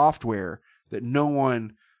using software that no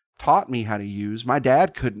one taught me how to use. My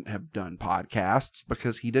dad couldn't have done podcasts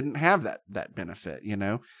because he didn't have that benefit.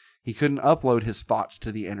 He couldn't upload his thoughts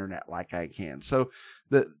to the internet like I can. So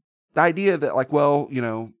the idea that, like, well,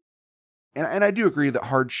 and I do agree that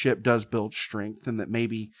hardship does build strength, and that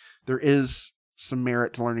maybe there is some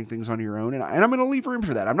merit to learning things on your own. And I'm going to leave room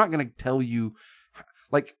for that. I'm not going to tell you,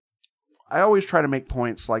 like, I always try to make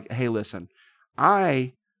points like, hey, listen,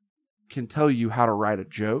 I can tell you how to write a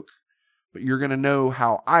joke, but you're going to know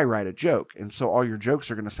how I write a joke. And so all your jokes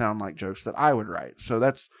are going to sound like jokes that I would write. So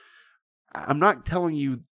I'm not telling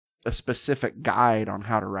you a specific guide on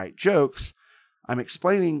how to write jokes. I'm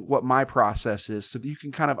explaining what my process is so that you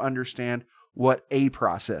can kind of understand what a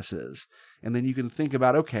process is. And then you can think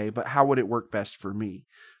about, okay, but how would it work best for me?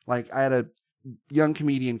 Like, I had a young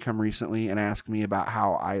comedian come recently and ask me about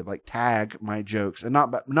how I like tag my jokes, and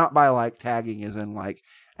not by like tagging as in like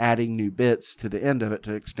adding new bits to the end of it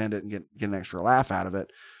to extend it and get an extra laugh out of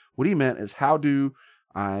it. What he meant is, how do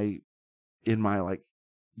I, in my like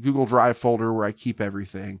Google Drive folder where I keep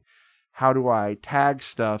everything, how do I tag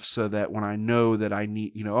stuff so that when I know that I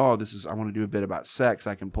need, I want to do a bit about sex,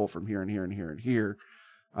 I can pull from here and here and here and here.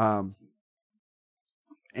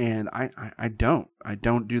 And I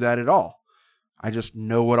don't do that at all. I just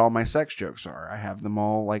know what all my sex jokes are. I have them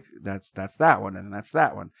all, like, that's that one, and that's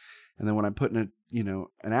that one. And then when I'm putting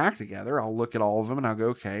an act together, I'll look at all of them and I'll go,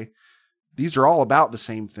 okay, these are all about the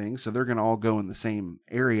same thing. So they're going to all go in the same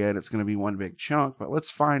area and it's going to be one big chunk, but let's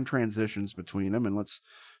find transitions between them and let's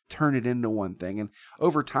turn it into one thing. And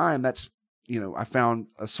over time, that's, I found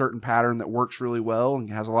a certain pattern that works really well and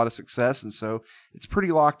has a lot of success. And so it's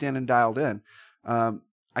pretty locked in and dialed in.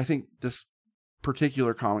 I think this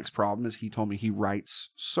particular comic's problem is he told me he writes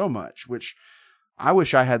so much, which I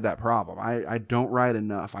wish I had that problem. I don't write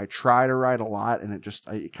enough. I try to write a lot, and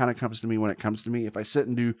it kind of comes to me when it comes to me. If I sit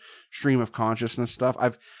and do stream of consciousness stuff,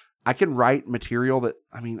 I can write material that,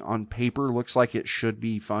 on paper looks like it should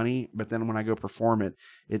be funny, but then when I go perform it,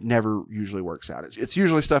 it never usually works out. It's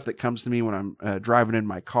usually stuff that comes to me when I'm driving in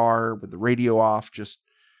my car with the radio off, just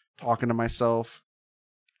talking to myself,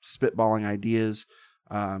 spitballing ideas.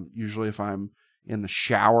 Usually if I'm in the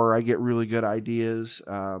shower, I get really good ideas.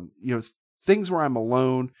 Things where I'm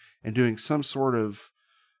alone and doing some sort of,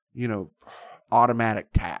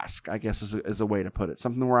 automatic task, I guess is a way to put it.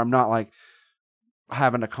 Something where I'm not like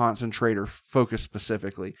having to concentrate or focus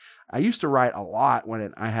specifically. I used to write a lot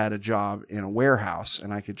when I had a job in a warehouse,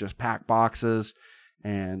 and I could just pack boxes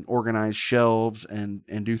and organize shelves and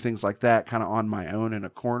do things like that kind of on my own in a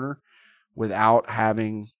corner without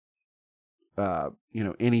having,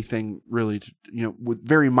 anything really, with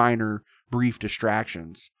very minor, brief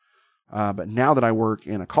distractions. But now that I work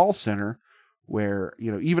in a call center where,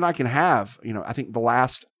 even I can have, I think the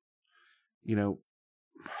last,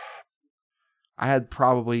 I had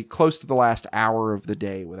probably close to the last hour of the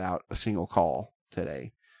day without a single call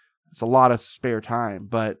today. It's a lot of spare time,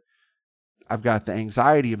 but I've got the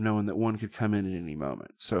anxiety of knowing that one could come in at any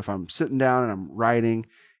moment. So if I'm sitting down and I'm writing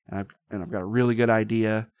and I've got a really good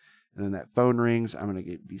idea, and then that phone rings, I'm going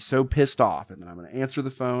to be so pissed off, and then I'm going to answer the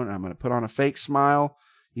phone, and I'm going to put on a fake smile,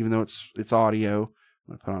 even though it's audio. I'm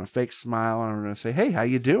going to put on a fake smile, and I'm going to say, "Hey, how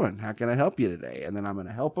you doing? How can I help you today?" And then I'm going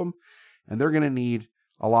to help them, and they're going to need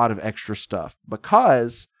a lot of extra stuff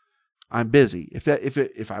because I'm busy.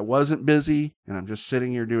 If I wasn't busy and I'm just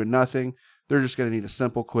sitting here doing nothing, they're just going to need a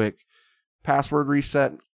simple, quick password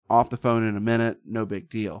reset, off the phone in a minute, no big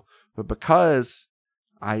deal. But because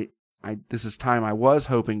this is time I was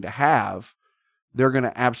hoping to have, they're going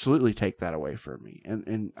to absolutely take that away from me.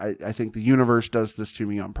 And I think the universe does this to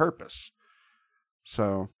me on purpose.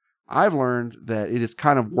 So I've learned that it is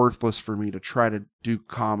kind of worthless for me to try to do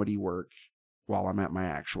comedy work while I'm at my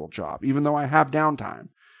actual job, even though I have downtime,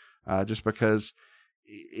 just because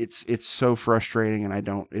it's so frustrating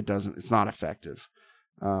and it's not effective.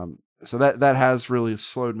 So that has really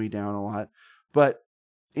slowed me down a lot. But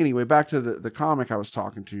anyway, back to the comic I was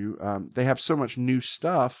talking to, they have so much new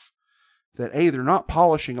stuff that they're not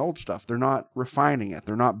polishing old stuff. They're not refining it.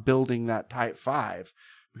 They're not building that type 5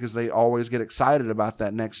 because they always get excited about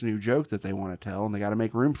that next new joke that they want to tell, and they got to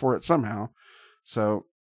make room for it somehow. So,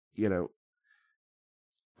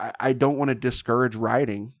 I don't want to discourage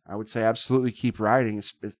writing. I would say absolutely keep writing,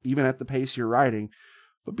 even at the pace you're writing,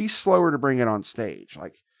 but be slower to bring it on stage.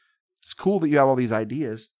 Like, it's cool that you have all these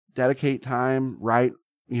ideas. Dedicate time, write,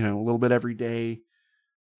 a little bit every day,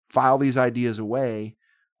 file these ideas away.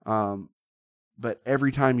 But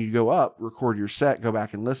every time you go up, record your set, go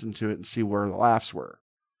back and listen to it and see where the laughs were.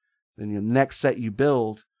 Then your next set you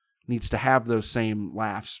build needs to have those same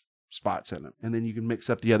laughs spots in it. And then you can mix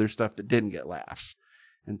up the other stuff that didn't get laughs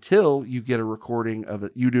until you get a recording of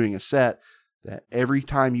you doing a set that every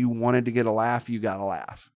time you wanted to get a laugh, you got a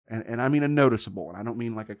laugh. And I mean a noticeable one. I don't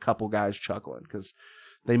mean like a couple guys chuckling, because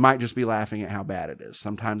they might just be laughing at how bad it is.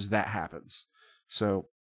 Sometimes that happens. So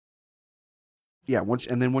yeah,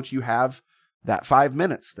 once you have that 5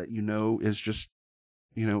 minutes that is just,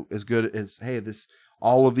 as good as, hey,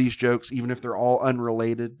 all of these jokes, even if they're all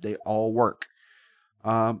unrelated, they all work.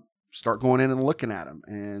 Start going in and looking at them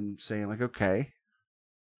and saying like, okay,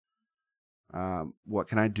 what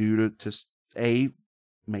can I do to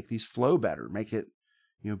make these flow better, make it,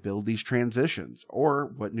 build these transitions,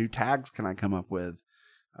 or what new tags can I come up with?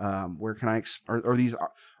 Where can I, are these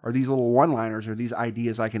little one-liners, or these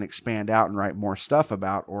ideas I can expand out and write more stuff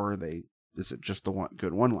about, or is it just the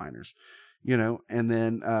good one-liners, and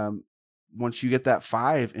then, once you get that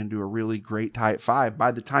 5 into a really great type 5,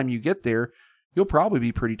 by the time you get there, you'll probably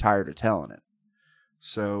be pretty tired of telling it.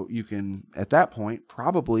 So you can, at that point,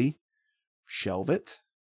 probably shelve it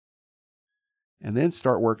and then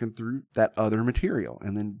start working through that other material,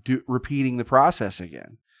 and then repeating the process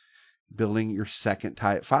again, building your second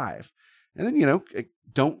type 5. And then,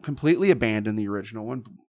 don't completely abandon the original one.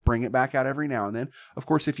 Bring it back out every now and then. Of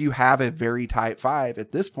course, if you have a very type 5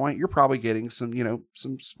 at this point, you're probably getting some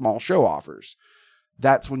small show offers.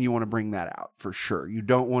 That's when you want to bring that out for sure. You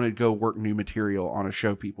don't want to go work new material on a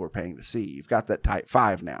show people are paying to see. You've got that type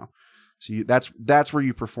 5 now. So that's where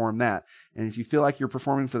you perform that. And if you feel like you're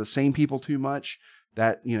performing for the same people too much,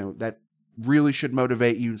 that really should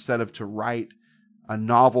motivate you, instead of to write a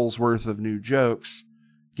novel's worth of new jokes,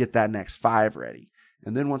 get that next 5 ready.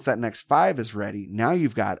 And then once that next 5 is ready, now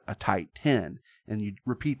you've got a tight 10, and you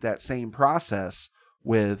repeat that same process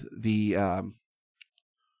with the 10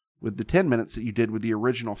 minutes that you did with the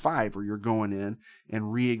original 5, where you're going in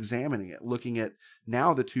and re-examining it, looking at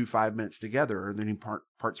now the 2 5 minutes together. Are there any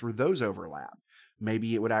parts where those overlap?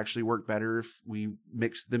 Maybe it would actually work better if we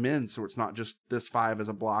mixed them in, so it's not just this 5 as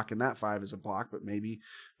a block and that 5 as a block, but maybe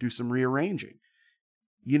do some rearranging.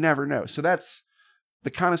 You never know. So that's the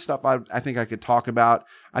kind of stuff I think I could talk about.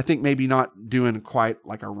 I think maybe not doing quite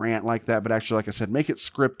like a rant like that, but actually, like I said, make it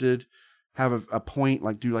scripted, have a point,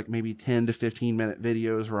 like do like maybe 10 to 15 minute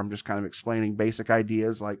videos where I'm just kind of explaining basic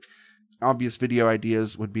ideas. Like obvious video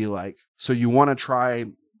ideas would be like, so you want to try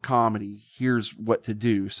comedy. Here's what to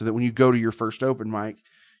do, so that when you go to your first open mic,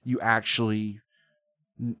 you actually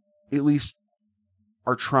at least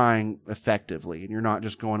are trying effectively, and you're not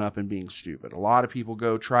just going up and being stupid. A lot of people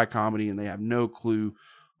go try comedy and they have no clue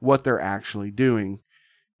what they're actually doing,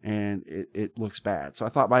 and it looks bad. So I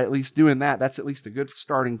thought by at least doing that, that's at least a good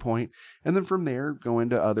starting point. And then from there, go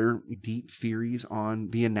into other deep theories on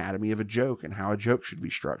the anatomy of a joke and how a joke should be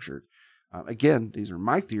structured. Again, these are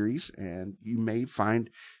my theories, and you may find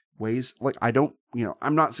ways, like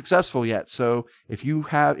I'm not successful yet. So if you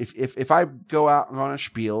have, if I go out on a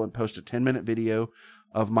spiel and post a 10-minute video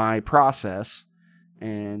of my process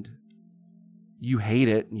and you hate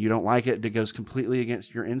it and you don't like it, it goes completely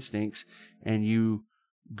against your instincts, and you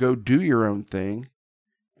go do your own thing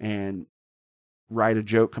and write a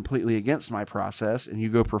joke completely against my process, and you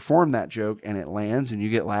go perform that joke and it lands and you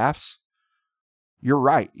get laughs, you're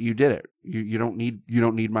right. You did it. You don't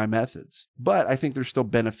need my methods. But I think there's still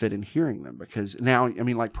benefit in hearing them, because now, I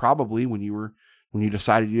mean, like, probably when you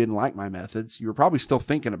decided you didn't like my methods, you were probably still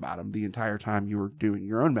thinking about them the entire time you were doing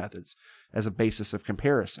your own methods as a basis of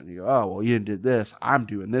comparison. You go, oh, well, you did this, I'm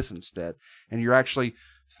doing this instead. And you're actually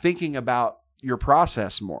thinking about your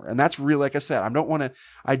process more. And that's really, like I said, I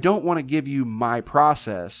don't want to give you my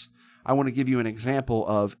process. I want to give you an example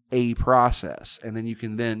of a process, and then you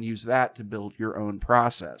can then use that to build your own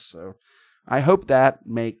process. So I hope that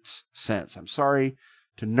makes sense. I'm sorry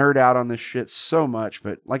to nerd out on this shit so much,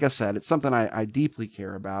 but like I said, it's something I deeply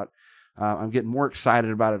care about. I'm getting more excited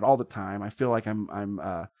about it all the time. I feel like I don't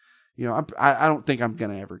think I'm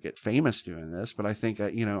going to ever get famous doing this, but I think,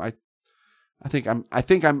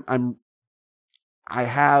 I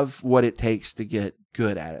have what it takes to get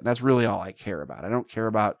good at it. That's really all I care about. I don't care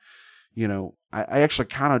about, I actually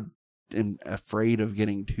kind of am afraid of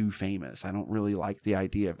getting too famous. I don't really like the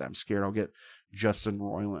idea of that. I'm scared I'll get Justin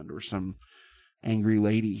Roiland or some angry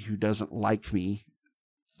lady who doesn't like me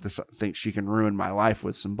thinks she can ruin my life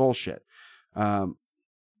with some bullshit.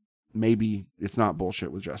 Maybe it's not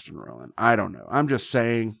bullshit with Justin Roiland. I don't know. I'm just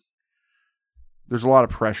saying there's a lot of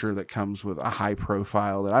pressure that comes with a high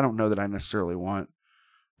profile that I don't know that I necessarily want,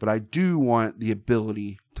 but I do want the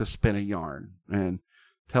ability to spin a yarn and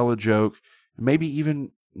tell a joke, and maybe even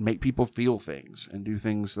make people feel things and do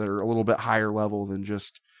things that are a little bit higher level than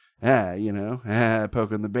just, poking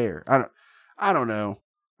the bear. I don't know.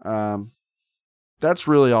 That's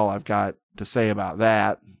really all I've got to say about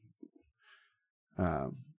that.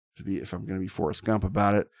 If I'm going to be Forrest Gump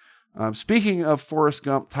about it. Speaking of Forrest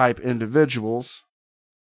Gump type individuals,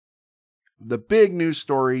 the big news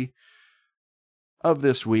story of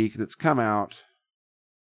this week that's come out,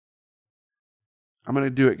 I'm going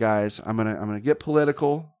to do it, guys. I'm going to get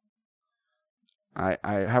political. I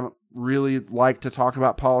haven't really liked to talk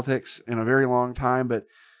about politics in a very long time, but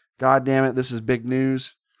God damn it, this is big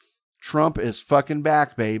news. Trump is fucking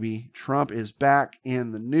back, baby. Trump is back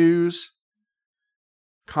in the news.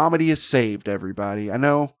 Comedy is saved, everybody. I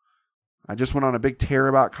know I just went on a big tear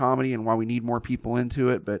about comedy and why we need more people into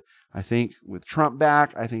it, but I think with Trump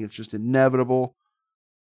back, I think it's just inevitable.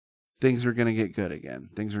 Things are going to get good again.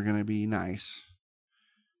 Things are going to be nice.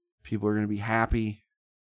 People are going to be happy.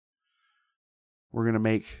 We're going to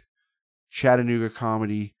make Chattanooga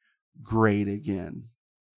comedy great again.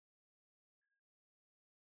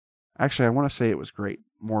 Actually, I want to say it was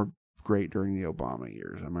more great during the Obama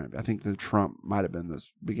years. I think the Trump might have been the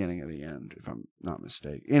beginning of the end, if I'm not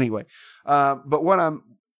mistaken. Anyway, but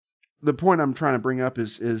the point I'm trying to bring up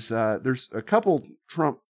is there's a couple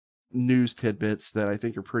Trump news tidbits that I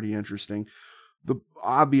think are pretty interesting. The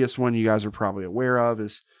obvious one you guys are probably aware of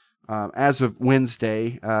is, as of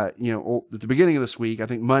Wednesday, at the beginning of this week, I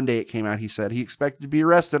think Monday it came out, he said he expected to be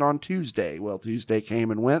arrested on Tuesday. Well, Tuesday came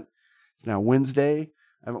and went. It's now Wednesday.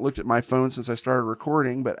 I haven't looked at my phone since I started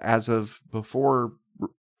recording, but as of before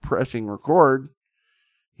pressing record,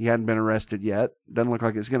 he hadn't been arrested yet. Doesn't look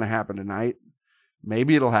like it's going to happen tonight.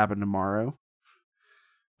 Maybe it'll happen tomorrow.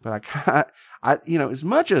 But as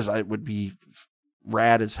much as I would be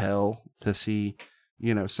rad as hell to see,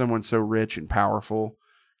 someone so rich and powerful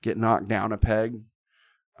get knocked down a peg,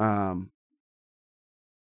 I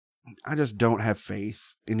just don't have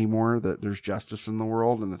faith anymore that there's justice in the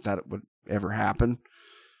world and that would ever happen.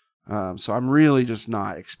 So I'm really just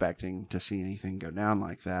not expecting to see anything go down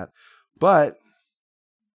like that. But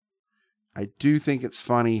I do think it's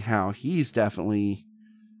funny how he's definitely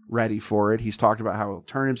ready for it. He's talked about how he'll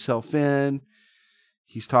turn himself in.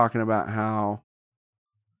 He's talking about how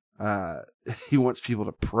he wants people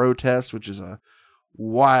to protest, which is a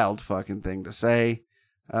wild fucking thing to say,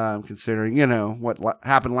 considering, what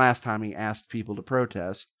happened last time he asked people to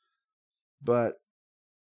protest. But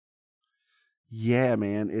Yeah,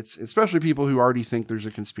 man. It's especially people who already think there's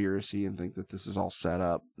a conspiracy and think that this is all set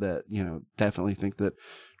up, that, definitely think that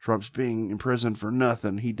Trump's being imprisoned for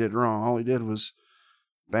nothing. He did wrong. All he did was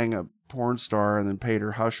bang a porn star and then paid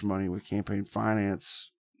her hush money with campaign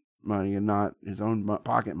finance money and not his own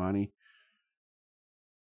pocket money.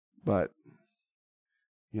 But,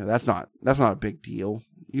 that's not a big deal.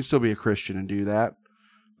 You can still be a Christian and do that.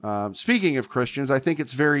 Speaking of Christians, I think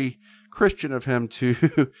it's very Christian of him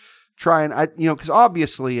to try and, because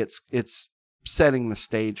obviously it's setting the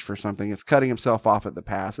stage for something. It's cutting himself off at the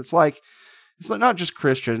pass. It's like not just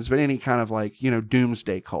Christians, but any kind of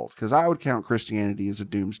doomsday cult. Because I would count Christianity as a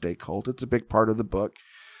doomsday cult. It's a big part of the book.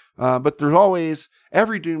 But there's always,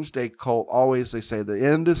 every doomsday cult, always they say the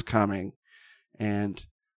end is coming. And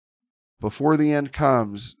before the end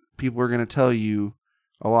comes, people are going to tell you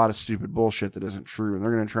a lot of stupid bullshit that isn't true. And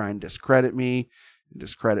they're going to try and discredit me, and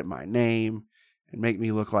discredit my name, and make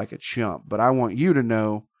me look like a chump. But I want you to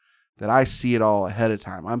know that I see it all ahead of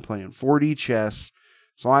time. I'm playing 4D chess,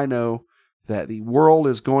 so I know that the world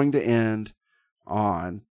is going to end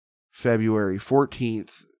on February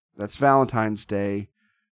 14th. That's Valentine's Day,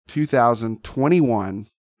 2021.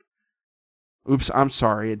 Oops, I'm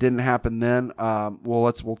sorry. It didn't happen then.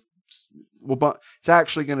 It's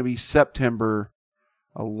actually going to be September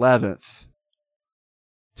 11th,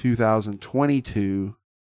 2022.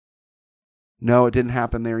 No, it didn't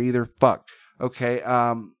happen there either. Fuck. Okay.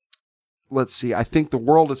 Let's see. I think the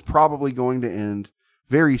world is probably going to end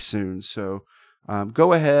very soon. So,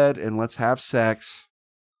 go ahead and let's have sex.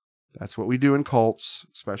 That's what we do in cults,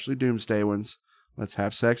 especially doomsday ones. Let's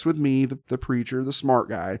have sex with me, the preacher, the smart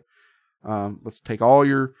guy. Let's take all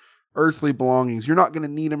your earthly belongings. You're not going to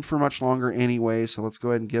need them for much longer anyway. So let's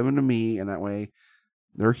go ahead and give them to me. And that way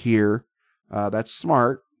they're here. That's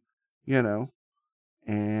smart,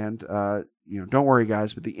 and, don't worry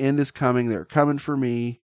guys, but the end is coming. They're coming for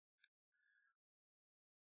me.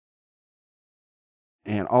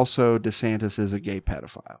 And also DeSantis is a gay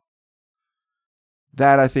pedophile.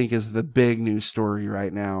 That I think is the big news story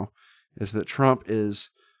right now, is that Trump is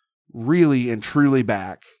really and truly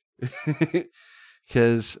back.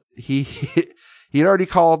 Because he had already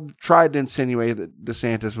tried to insinuate that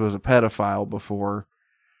DeSantis was a pedophile before.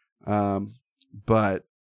 But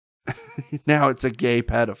now it's a gay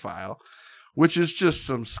pedophile, which is just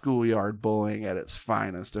some schoolyard bullying at its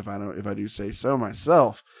finest, if I do say so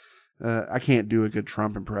myself. I can't do a good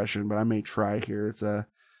Trump impression, but I may try here. It's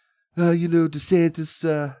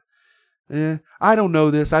DeSantis, I don't know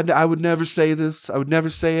this. I would never say this. I would never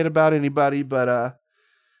say it about anybody, but,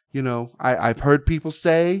 I've heard people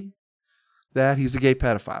say that he's a gay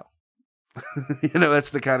pedophile. That's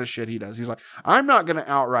the kind of shit he does. He's like, I'm not going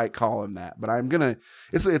to outright call him that, but I'm going to,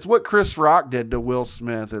 it's what Chris Rock did to Will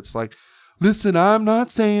Smith. It's like, listen, I'm not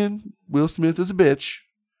saying Will Smith is a bitch.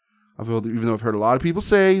 Even though I've heard a lot of people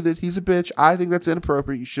say that he's a bitch, I think that's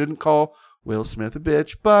inappropriate. You shouldn't call Will Smith a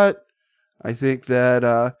bitch, but I think that,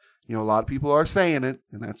 a lot of people are saying it,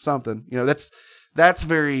 and that's something. That's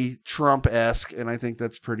very Trump-esque, and I think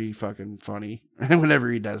that's pretty fucking funny whenever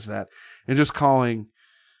he does that. And just calling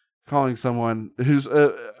someone who's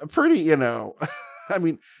a pretty,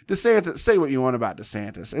 DeSantis, say what you want about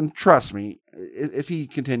DeSantis, and trust me, if he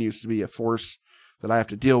continues to be a force that I have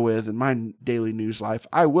to deal with in my daily news life,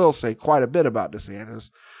 I will say quite a bit about DeSantis,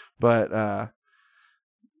 but, I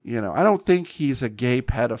don't think he's a gay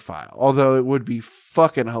pedophile, although it would be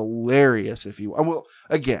fucking hilarious if he, well,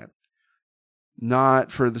 again,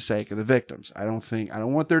 not for the sake of the victims. I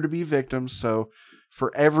don't want there to be victims. So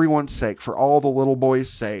for everyone's sake, for all the little boys'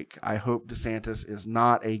 sake, I hope DeSantis is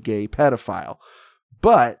not a gay pedophile.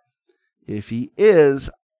 But if he is,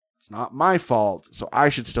 it's not my fault. So I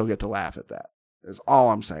should still get to laugh at that. That's all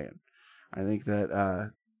I'm saying. I think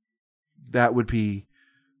that, that would be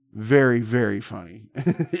very, very funny.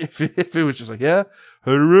 if it was just like, yeah,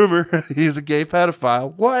 heard a rumor. He's a gay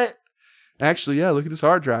pedophile. What? Actually, yeah, look at his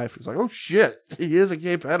hard drive. It's like, oh shit, he is a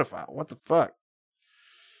gay pedophile. What the fuck?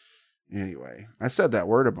 Anyway, I said that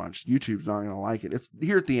word a bunch. YouTube's not going to like it. It's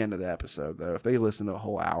here at the end of the episode, though. If they listen to a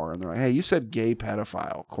whole hour and they're like, hey, you said gay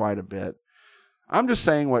pedophile quite a bit. I'm just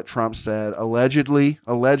saying what Trump said, allegedly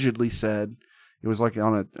said. It was like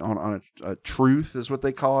on a truth is what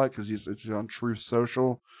they call it, because it's on Truth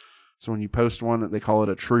Social. So when you post one, they call it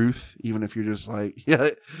a truth, even if you're just like, yeah,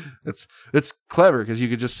 it's clever because you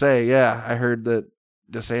could just say, yeah, I heard that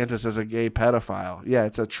DeSantis is a gay pedophile. Yeah,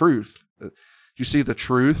 it's a truth. Did you see the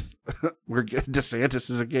truth where DeSantis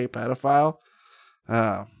is a gay pedophile?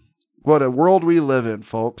 What a world we live in,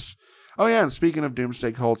 folks. Oh yeah, and speaking of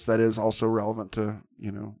doomsday cults, that is also relevant to,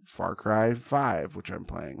 Far Cry 5, which I'm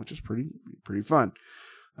playing, which is pretty fun.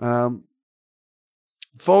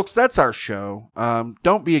 folks, that's our show.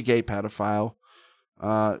 Don't be a gay pedophile.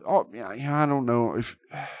 I don't know if.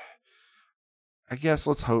 I guess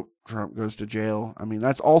let's hope Trump goes to jail. I mean,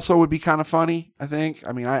 that's also would be kind of funny, I think.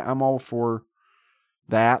 I mean, I'm all for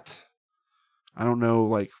that. I don't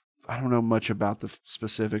know much about the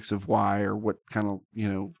specifics of why or what kind of,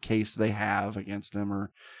 case they have against him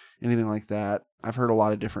or anything like that. I've heard a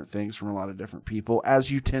lot of different things from a lot of different people,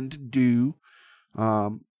 as you tend to do.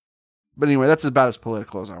 But anyway, that's about as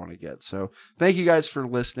political as I want to get. So thank you guys for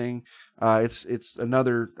listening. It's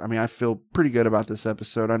another, I feel pretty good about this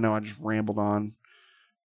episode. I know I just rambled on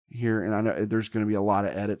here, and I know there's going to be a lot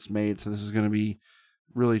of edits made, so this is going to be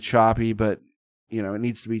really choppy, but it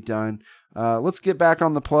needs to be done. Let's get back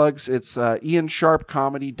on the plugs. It's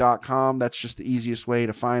IanSharpComedy.com. That's just the easiest way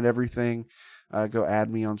to find everything. Go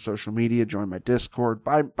add me on social media, join my Discord,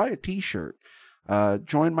 buy a t-shirt.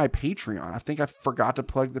 Join my Patreon. I think I forgot to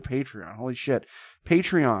plug the Patreon. Holy shit.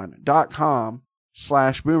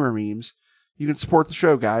 Patreon.com/boomermemes. You can support the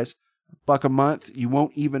show, guys. $1 a month. You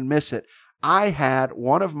won't even miss it. I had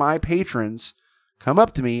one of my patrons come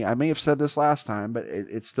up to me. I may have said this last time, but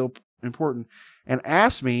it's still important, and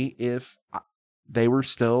ask me if they were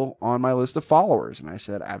still on my list of followers. And I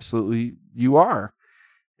said, absolutely, you are.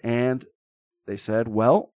 And they said,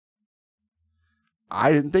 well,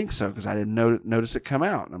 I didn't think so because I didn't notice it come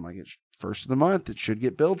out. And I'm like, it's first of the month. It should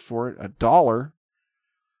get billed for it, $1.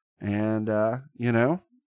 And,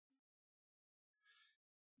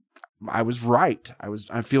 I was right.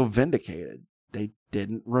 I feel vindicated. They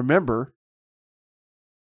didn't remember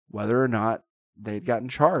whether or not they'd gotten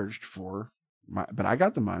charged for but I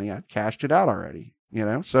got the money. I cashed it out already,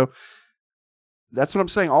 So that's what I'm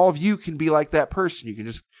saying. All of you can be like that person. You can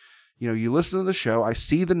just, you listen to the show. I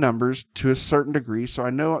see the numbers to a certain degree, so I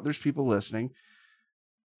know there's people listening.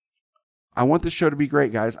 I want this show to be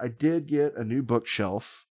great, guys. I did get a new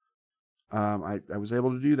bookshelf. I was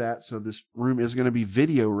able to do that, so this room is going to be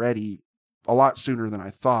video ready a lot sooner than I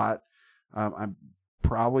thought. I'm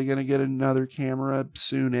probably going to get another camera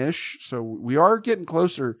soonish, so we are getting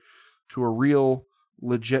closer to a real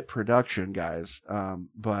legit production, guys.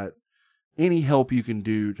 But any help you can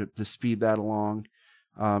do to speed that along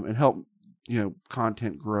and help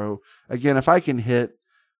content grow. Again, if I can hit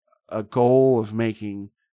a goal of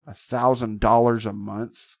making $1,000 a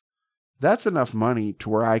month, that's enough money to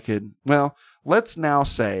where I could, let's now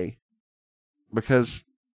say, because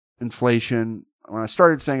inflation, when I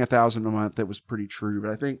started saying 1,000 a month, that was pretty true,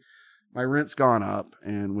 but I think my rent's gone up,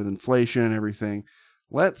 and with inflation and everything,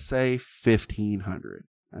 let's say 1,500.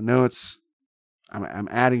 I know I'm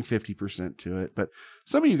adding 50% to it, but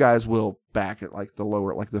some of you guys will back at like the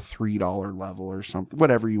lower, like the $3 level or something,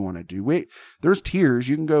 whatever you want to do. There's tiers.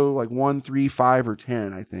 You can go like 1, 3, 5, or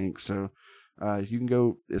 10, I think. So, you can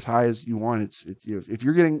go as high as you want. If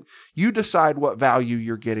you're getting, you decide what value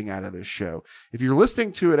you're getting out of this show. If you're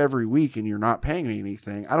listening to it every week and you're not paying me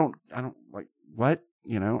anything, I don't like what,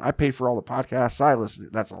 I pay for all the podcasts I listen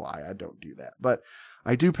to. That's a lie. I don't do that, but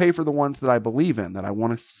I do pay for the ones that I believe in, that I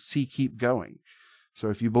want to see keep going.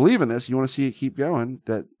 So if you believe in this, you want to see it keep going,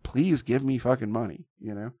 that please give me fucking money,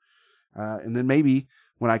 and then maybe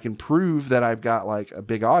when I can prove that I've got like a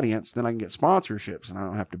big audience, then I can get sponsorships and I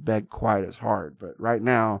don't have to beg quite as hard. But right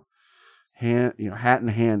now, hat in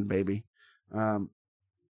hand, baby. So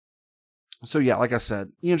yeah, like I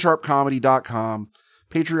said, IanSharpComedy.com,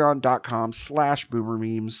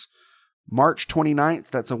 Patreon.com/boomermemes. March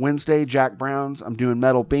 29th, that's a Wednesday, Jack Brown's. I'm doing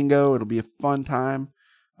Metal Bingo. It'll be a fun time.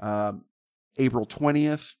 April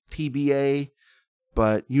 20th, TBA,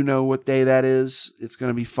 but you know what day that is. It's going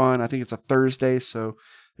to be fun. I think it's a Thursday, so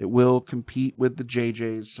it will compete with the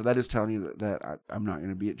JJs. So that is telling you that I'm not going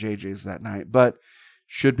to be at JJ's that night, but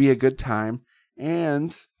should be a good time.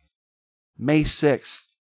 And May 6th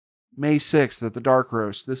at the Dark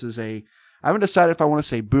Roast. I haven't decided if I want to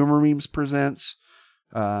say Boomer Memes Presents.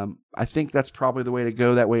 I think that's probably the way to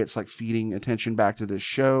go. That way it's like feeding attention back to this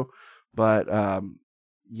show. But,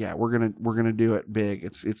 yeah, we're gonna do it big.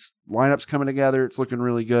 It's lineup's coming together. It's looking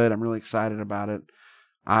really good. I'm really excited about it.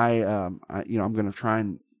 I'm gonna try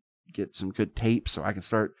and get some good tape so I can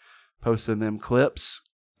start posting them clips.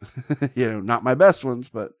 Not my best ones,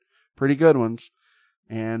 but pretty good ones.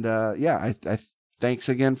 And I thanks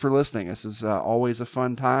again for listening. This is always a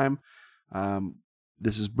fun time.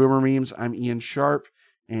 This is Boomer Memes. I'm Ian Sharp,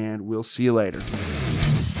 and we'll see you later.